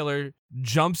Phantom Killer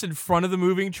jumps in front of the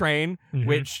moving train,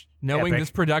 which, knowing this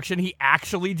production, he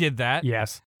actually did that.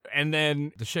 Yes. And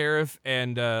then the sheriff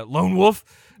and Lone Wolf,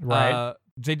 right?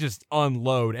 They just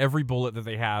unload every bullet that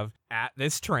they have at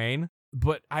this train.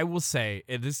 But I will say,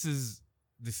 this is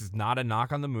not a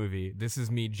knock on the movie. This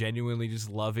is me genuinely just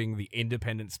loving the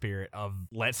independent spirit of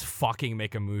let's fucking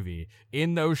make a movie.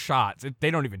 In those shots,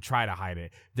 they don't even try to hide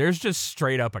it. There's just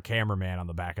straight up a cameraman on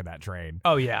the back of that train.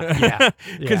 Oh, yeah.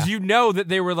 Because you know that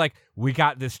they were like, we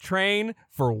got this train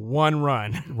for one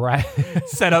run. Right.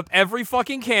 Set up every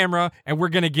fucking camera, and we're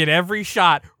going to get every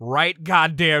shot right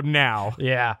goddamn now.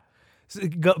 Yeah.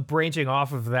 Branching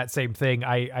off of that same thing,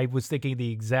 I was thinking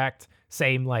the exact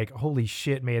same, like, holy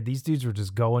shit, man, these dudes were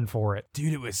just going for it.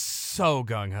 Dude, it was so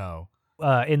gung-ho.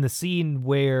 In the scene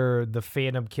where the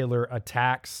Phantom Killer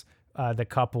attacks the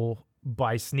couple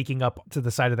by sneaking up to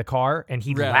the side of the car, and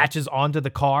he latches onto the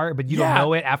car, but you don't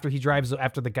know it after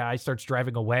the guy starts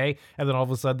driving away, and then all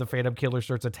of a sudden the Phantom Killer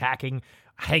starts attacking,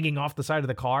 hanging off the side of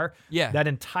the car. Yeah. That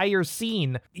entire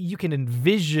scene, you can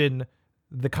envision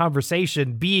the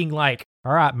conversation being like,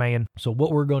 all right, man, so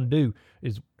what we're going to do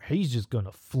is he's just going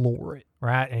to floor it,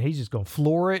 right? And he's just going to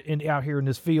floor it out here in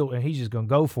this field, and he's just going to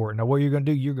go for it. Now, what you're going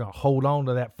to do, you're going to hold on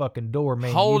to that fucking door,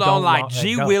 man. Hold on like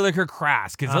G. Willikers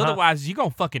Christ, because otherwise you're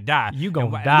going to fucking die. You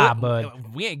going to die,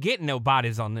 bud. We ain't getting no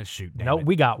bodies on this shoot, damn it.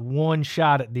 We got one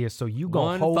shot at this, so you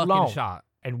going to hold on. One fucking shot.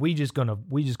 And we just gonna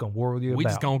whirl you about. We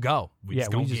just gonna go. We just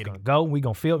gonna go. We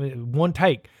gonna film it one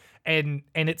take, and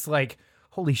it's like,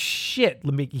 holy shit!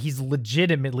 He's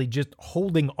legitimately just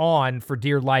holding on for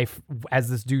dear life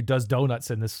as this dude does donuts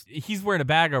in this. He's wearing a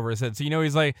bag over his head, so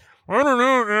he's like, I don't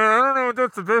know, man. I don't know if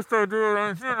that's the best idea.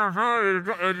 I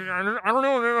don't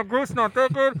know, man. My growth's not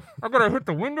that good. I gotta hit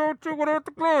the window too without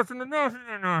the glass and the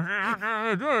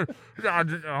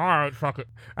all right, fuck it.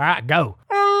 All right, go.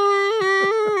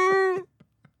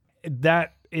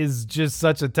 That is just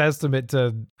such a testament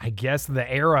to, I guess, the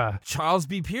era. Charles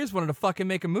B. Pierce wanted to fucking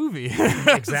make a movie.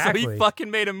 Exactly. So he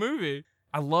fucking made a movie.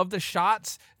 I love the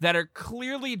shots that are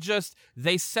clearly just,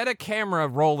 they set a camera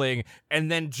rolling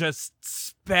and then just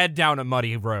sped down a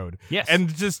muddy road. Yes.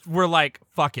 And just were like,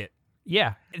 fuck it.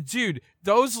 Yeah. Dude,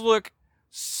 those look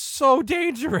so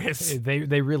dangerous.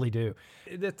 They really do.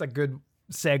 That's a good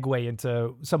segue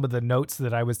into some of the notes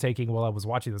that I was taking while I was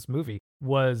watching this movie.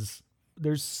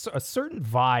 There's a certain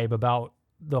vibe about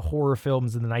the horror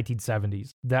films in the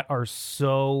 1970s that are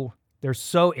they're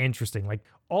so interesting. Like,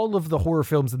 all of the horror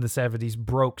films in the 70s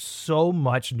broke so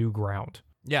much new ground.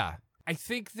 Yeah. I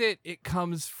think that it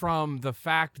comes from the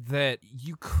fact that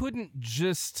you couldn't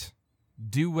just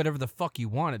do whatever the fuck you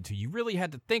wanted to. You really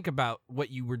had to think about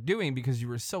what you were doing because you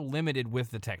were so limited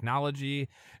with the technology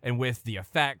and with the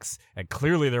effects, and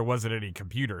clearly there wasn't any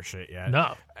computer shit yet.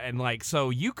 No. And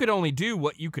so you could only do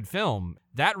what you could film.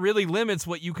 That really limits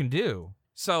what you can do.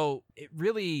 So it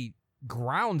really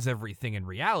grounds everything in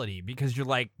reality because you're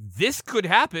like, this could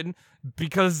happen,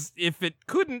 because if it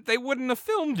couldn't, they wouldn't have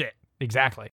filmed it.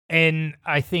 Exactly. And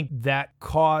I think that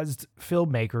caused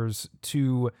filmmakers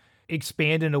to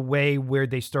expand in a way where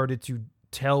they started to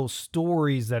tell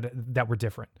stories that were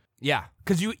different. Yeah,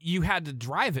 because you had to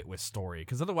drive it with story,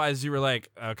 because otherwise you were like,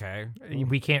 okay.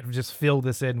 We can't just fill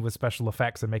this in with special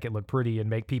effects and make it look pretty and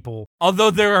make people...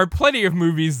 Although there are plenty of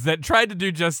movies that tried to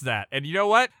do just that. And you know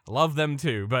what? Love them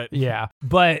too, but... Yeah,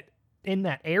 but in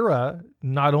that era,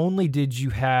 not only did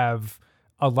you have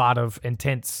a lot of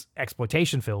intense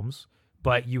exploitation films,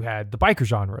 but you had the biker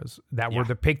genres that were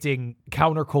depicting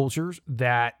countercultures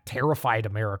that terrified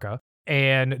America.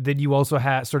 And then you also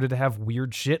started to have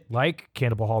weird shit like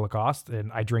Cannibal Holocaust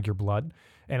and I Drink Your Blood,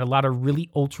 and a lot of really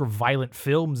ultra-violent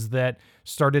films that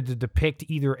started to depict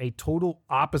either a total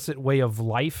opposite way of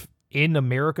life in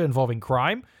America involving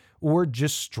crime or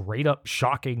just straight-up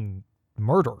shocking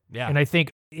murder. Yeah. And I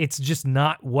think it's just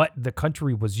not what the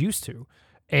country was used to.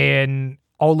 And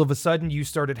all of a sudden you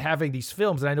started having these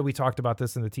films, and I know we talked about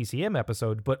this in the TCM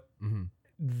episode, but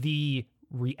the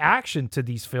reaction to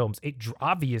these films, it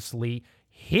obviously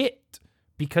hit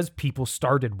because people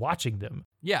started watching them.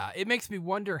 Yeah, it makes me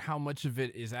wonder how much of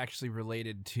it is actually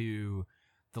related to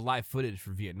the live footage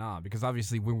for Vietnam, because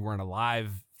obviously we weren't alive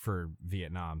for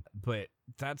Vietnam, but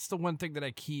that's the one thing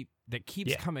that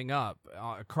keeps coming up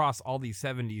across all these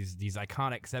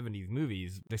iconic 70s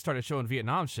movies. They started showing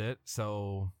Vietnam shit,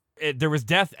 so there was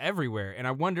death everywhere, and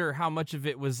I wonder how much of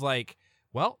it was like,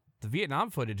 well, the Vietnam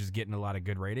footage is getting a lot of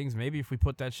good ratings. Maybe if we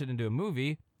put that shit into a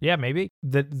movie. Yeah, maybe.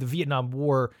 The Vietnam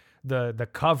War, the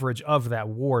coverage of that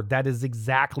war, that is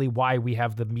exactly why we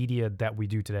have the media that we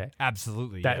do today.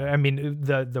 Absolutely. I mean,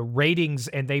 the ratings,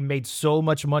 and they made so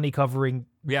much money covering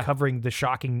the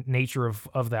shocking nature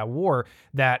of that war,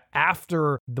 that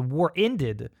after the war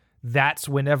ended, that's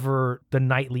whenever the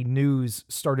nightly news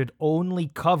started only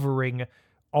covering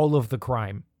all of the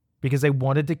crime, because they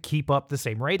wanted to keep up the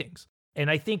same ratings. And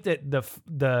I think that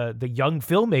the young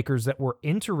filmmakers that were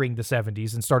entering the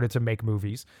 70s and started to make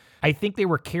movies, I think they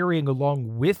were carrying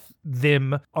along with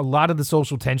them a lot of the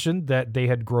social tension that they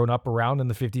had grown up around in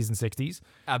the 50s and 60s.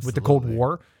 Absolutely. With the Cold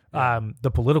War,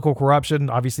 the political corruption,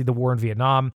 obviously the war in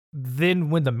Vietnam. Then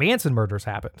when the Manson murders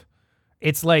happened,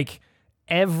 it's like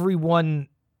everyone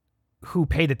who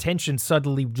paid attention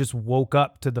suddenly just woke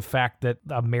up to the fact that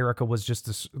America was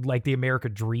just like the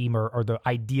American dream, or the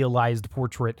idealized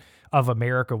portrait of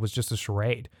America was just a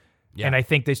charade. Yeah. And I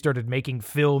think they started making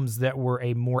films that were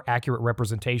a more accurate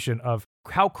representation of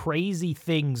how crazy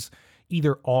things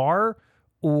either are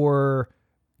or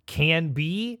can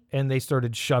be, and they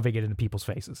started shoving it into people's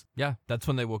faces. Yeah, that's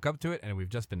when they woke up to it, and we've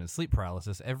just been in sleep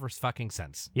paralysis ever fucking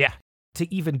since. Yeah.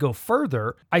 To even go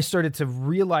further, I started to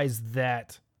realize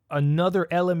that another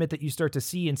element that you start to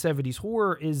see in 70s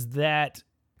horror is that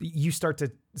you start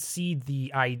to see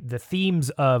the themes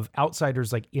of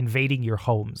outsiders like invading your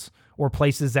homes or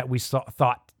places that we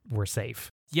thought were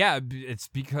safe. Yeah, it's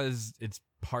because it's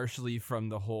partially from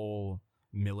the whole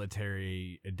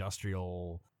military,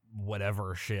 industrial,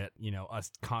 whatever shit,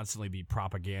 us constantly be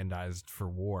propagandized for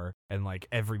war and like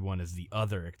everyone is the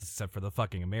other except for the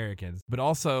fucking Americans. But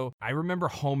also, I remember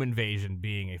home invasion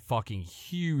being a fucking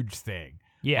huge thing.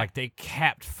 Yeah. Like they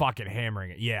kept fucking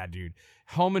hammering it. Yeah, dude.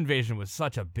 Home invasion was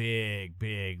such a big,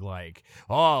 like,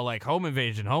 like home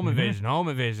invasion.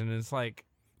 And it's like,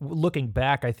 looking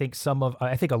back, I think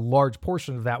a large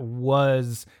portion of that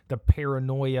was the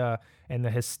paranoia and the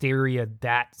hysteria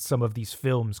that some of these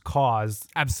films caused.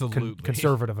 Absolutely.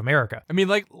 Conservative America. I mean,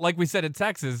 like we said in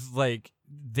Texas, like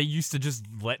they used to just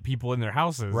let people in their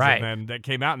houses, right? And then that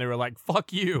came out, and they were like,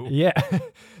 "Fuck you." Yeah.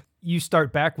 You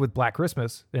start back with Black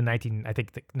Christmas in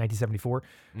 1974.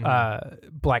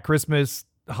 Black Christmas,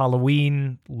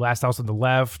 Halloween, Last House on the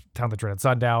Left, Town That Dreaded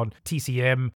Sundown,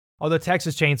 TCM. Although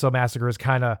Texas Chainsaw Massacre is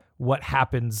kind of what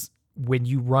happens when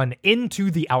you run into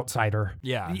the outsider.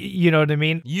 Yeah. You know what I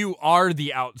mean? You are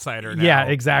the outsider now. Yeah,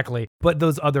 exactly. But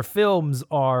those other films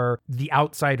are the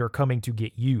outsider coming to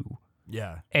get you.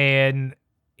 Yeah. And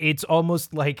it's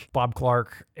almost like Bob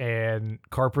Clark and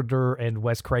Carpenter and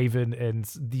Wes Craven and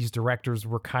these directors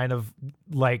were kind of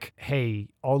like, hey,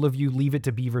 all of you leave it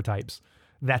to Beaver types.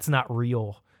 That's not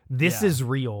real. This is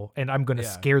real, and I'm going to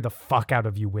scare the fuck out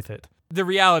of you with it. The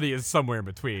reality is somewhere in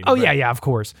between. Oh, yeah, of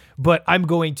course. But I'm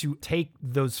going to take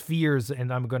those fears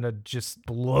and I'm going to just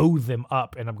blow them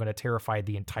up and I'm going to terrify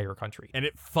the entire country. And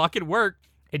it fucking worked.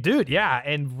 It did, yeah.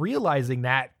 And realizing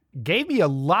that gave me a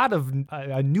lot of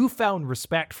a newfound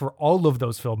respect for all of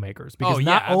those filmmakers. Because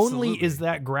not only is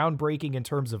that groundbreaking in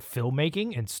terms of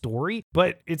filmmaking and story,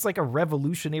 but it's like a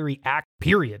revolutionary act,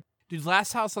 period. Dude,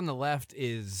 Last House on the Left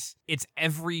it's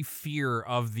every fear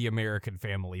of the American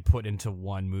family put into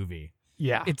one movie.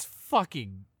 Yeah. It's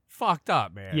fucking fucked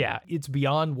up, man. Yeah, it's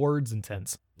beyond words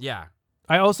intense. Yeah.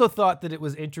 I also thought that it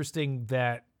was interesting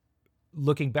that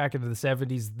looking back into the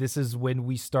 70s, this is when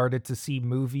we started to see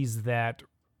movies that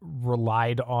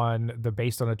relied on the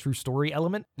based on a true story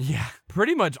element. Yeah,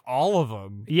 pretty much all of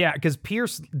them. Yeah, because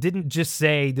Pierce didn't just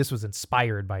say this was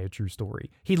inspired by a true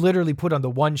story. He literally put on the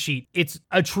one sheet, it's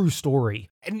a true story.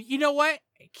 And you know what?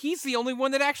 He's the only one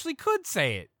that actually could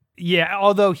say it. Yeah,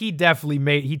 although he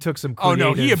definitely he took some creative... Oh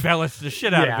no, he embellished the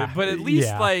shit out of it, but at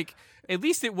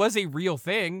least it was a real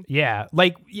thing. Yeah,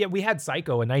 we had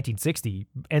Psycho in 1960,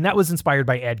 and that was inspired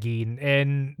by Ed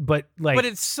Gein, but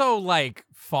it's so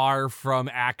far from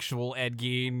actual Ed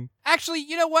Gein. Actually,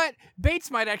 you know what?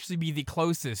 Bates might actually be the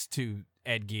closest to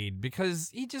Ed Gein because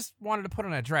he just wanted to put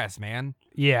on a dress, man.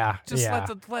 Yeah, just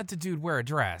let the dude wear a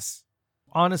dress.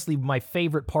 Honestly, my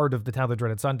favorite part of The Town That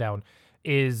Dreaded Sundown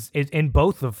is in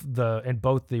both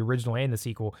the original and the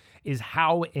sequel is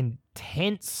how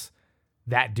intense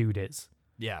that dude is.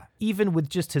 Yeah. Even with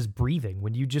just his breathing,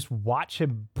 when you just watch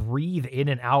him breathe in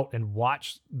and out and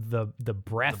watch the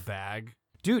breath. The bag.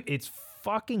 Dude, it's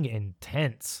fucking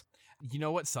intense. You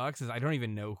know what sucks is I don't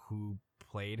even know who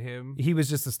played him. He was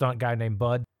just a stunt guy named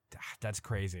Bud. That's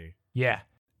crazy. Yeah.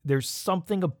 There's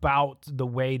something about the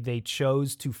way they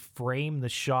chose to frame the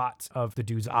shots of the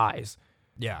dude's eyes.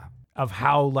 Yeah. Of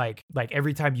how like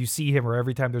every time you see him or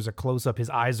every time there's a close up, his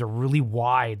eyes are really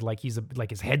wide, like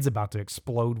his head's about to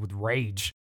explode with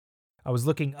rage. I was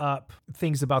looking up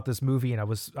things about this movie, and I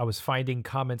was finding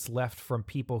comments left from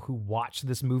people who watched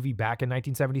this movie back in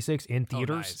 1976 in theaters.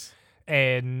 Oh, nice.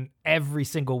 And every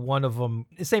single one of them,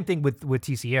 same thing with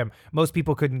TCM. Most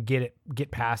people couldn't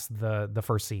get past the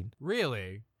first scene.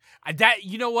 Really?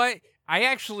 You know what? I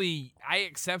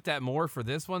accept that more for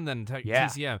this one than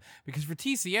TCM, because for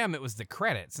TCM it was the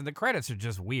credits, and the credits are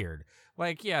just weird.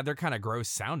 They're kind of gross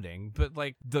sounding, but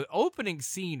the opening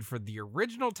scene for the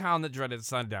original Town That Dreaded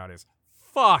Sundown is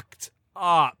fucked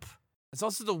up. It's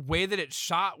also the way that it's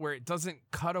shot, where it doesn't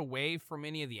cut away from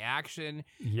any of the action.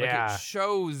 Yeah, it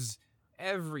shows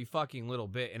every fucking little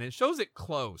bit, and it shows it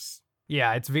close.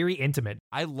 Yeah, it's very intimate.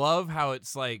 I love how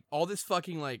it's all this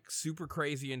fucking super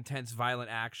crazy, intense, violent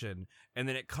action, and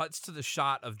then it cuts to the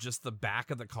shot of just the back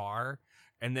of the car,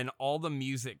 and then all the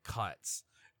music cuts,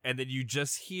 and then you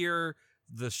just hear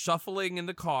the shuffling in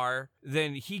the car.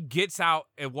 Then he gets out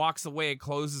and walks away and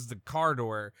closes the car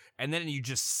door, and then you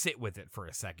just sit with it for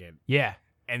a second. Yeah.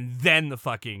 And then the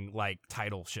fucking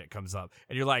title shit comes up,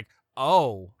 and you're like,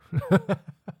 oh. Oh,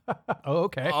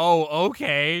 okay. Oh,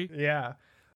 okay. Yeah.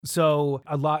 So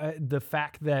the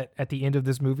fact that at the end of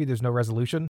this movie there's no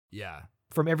resolution. Yeah.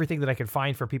 from everything that I could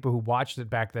find from people who watched it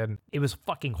back then, it was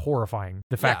fucking horrifying.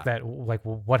 The fact that, like,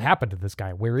 well, what happened to this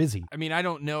guy? Where is he? I mean, I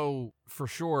don't know for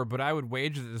sure, but I would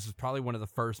wager that this is probably one of the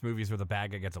first movies where the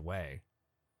bad guy gets away.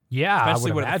 Yeah,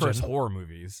 especially I would one imagine. of the first horror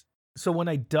movies. So when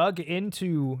I dug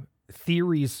into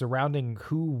theories surrounding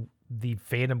who the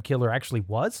Phantom Killer actually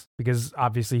was, because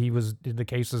obviously the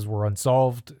cases were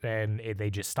unsolved and they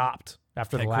just stopped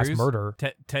after Ted the last Cruz? murder.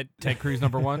 Ted Cruz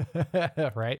number one.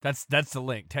 Right? That's the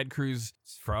link. Ted Cruz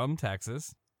is from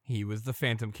Texas. He was the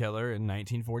Phantom Killer in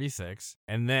 1946,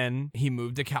 and then he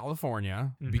moved to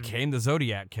California, became the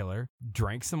Zodiac Killer,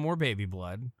 drank some more baby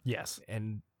blood. Yes.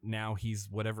 And now he's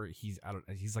whatever he's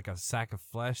like a sack of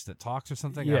flesh that talks or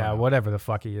something. Yeah, whatever the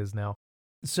fuck he is now.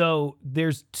 So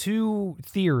there's two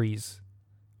theories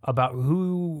about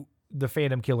who the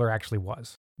Phantom Killer actually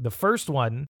was. The first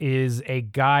one is a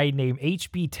guy named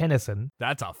H.B. Tennyson.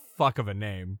 That's a fuck of a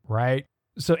name. Right?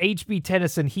 So H.B.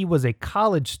 Tennyson, he was a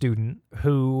college student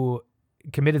who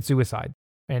committed suicide.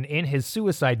 And in his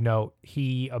suicide note,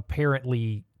 he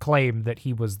apparently claimed that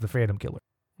he was the Phantom Killer.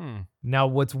 Now,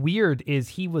 what's weird is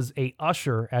he was a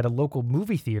usher at a local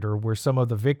movie theater where some of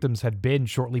the victims had been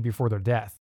shortly before their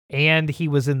death. And he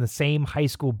was in the same high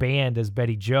school band as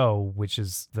Betty Jo, which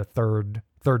is the third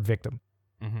victim.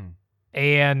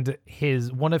 And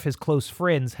one of his close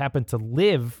friends happened to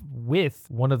live with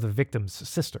one of the victim's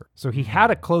sister. So he had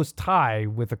a close tie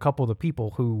with a couple of the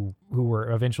people who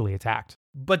were eventually attacked.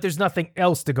 But there's nothing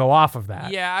else to go off of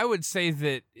that. Yeah, I would say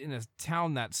that in a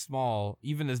town that small,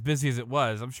 even as busy as it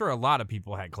was, I'm sure a lot of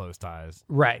people had close ties.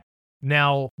 Right.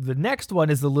 Now, the next one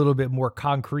is a little bit more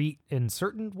concrete in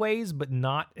certain ways, but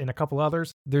not in a couple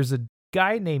others. There's a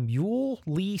guy named Yule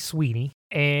Lee Sweeney,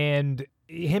 and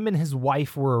him and his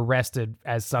wife were arrested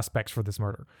as suspects for this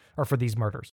murder, or for these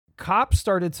murders. Cops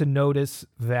started to notice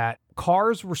that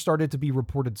cars were started to be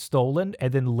reported stolen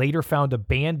and then later found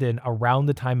abandoned around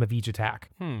the time of each attack.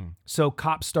 So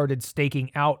cops started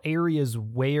staking out areas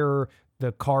where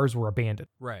the cars were abandoned.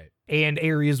 Right. And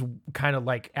areas kind of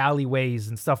like alleyways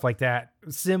and stuff like that,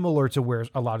 similar to where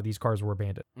a lot of these cars were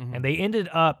abandoned. And they ended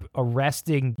up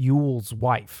arresting Yule's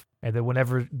wife. And then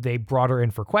whenever they brought her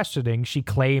in for questioning, she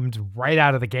claimed right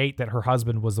out of the gate that her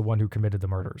husband was the one who committed the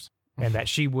murders. And that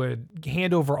she would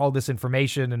hand over all this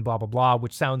information and blah, blah, blah,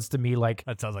 which sounds to me like...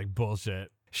 That sounds like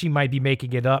bullshit. She might be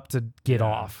making it up to get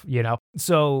off, you know?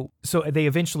 So they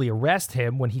eventually arrest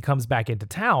him when he comes back into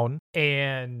town,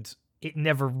 and it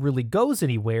never really goes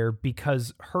anywhere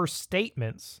because her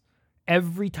statements,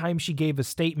 every time she gave a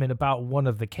statement about one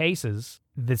of the cases,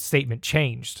 the statement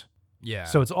changed. Yeah.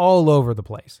 So it's all over the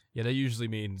place. Yeah, that usually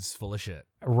means full of shit.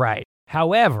 Right.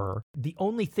 However, the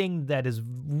only thing that is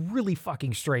really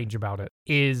fucking strange about it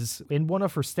is in one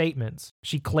of her statements,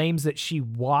 she claims that she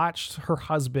watched her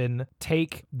husband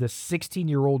take the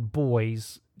 16-year-old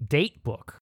boy's date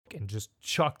book and just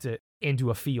chucked it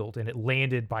into a field, and it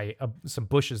landed by some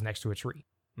bushes next to a tree.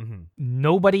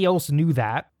 Nobody else knew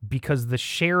that because the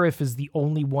sheriff is the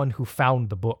only one who found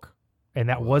the book, and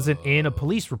that wasn't in a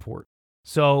police report.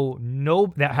 So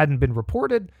that hadn't been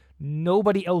reported.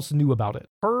 Nobody else knew about it.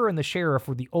 Her and the sheriff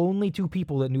were the only two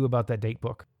people that knew about that date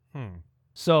book.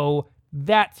 So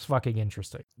that's fucking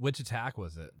interesting. Which attack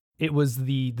was it? It was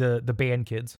the band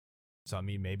kids. So I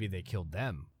mean, maybe they killed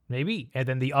them. Maybe. And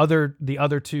then the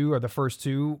other two, or the first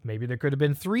two, maybe there could have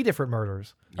been 3 different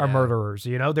murders or murderers.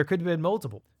 You know, there could have been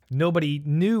multiple. Nobody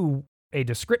knew a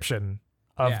description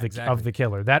of the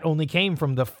killer. That only came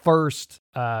from the first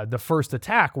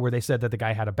attack where they said that the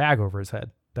guy had a bag over his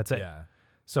head. That's it. Yeah.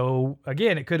 So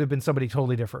again, it could have been somebody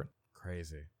totally different.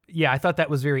 Crazy. Yeah, I thought that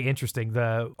was very interesting.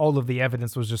 All of the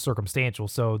evidence was just circumstantial,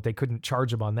 so they couldn't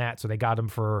charge him on that. So they got him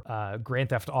for Grand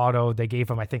Theft Auto. They gave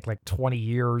him, I think, like 20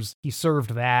 years. He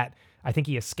served that. I think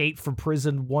he escaped from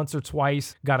prison once or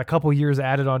twice, got a couple years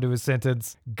added onto his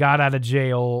sentence, got out of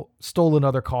jail, stole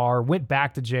another car, went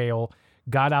back to jail,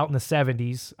 got out in the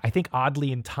 70s, I think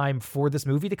oddly in time for this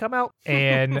movie to come out,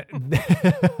 and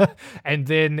and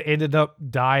then ended up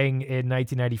dying in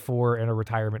 1994 in a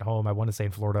retirement home, I want to say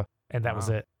in Florida, and that was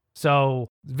it. So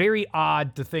very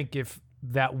odd to think if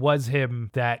that was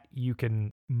him, that you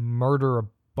can murder a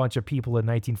bunch of people in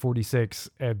 1946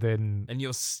 and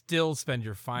you'll still spend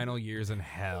your final years in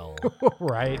hell.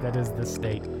 Right, that is the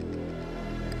state.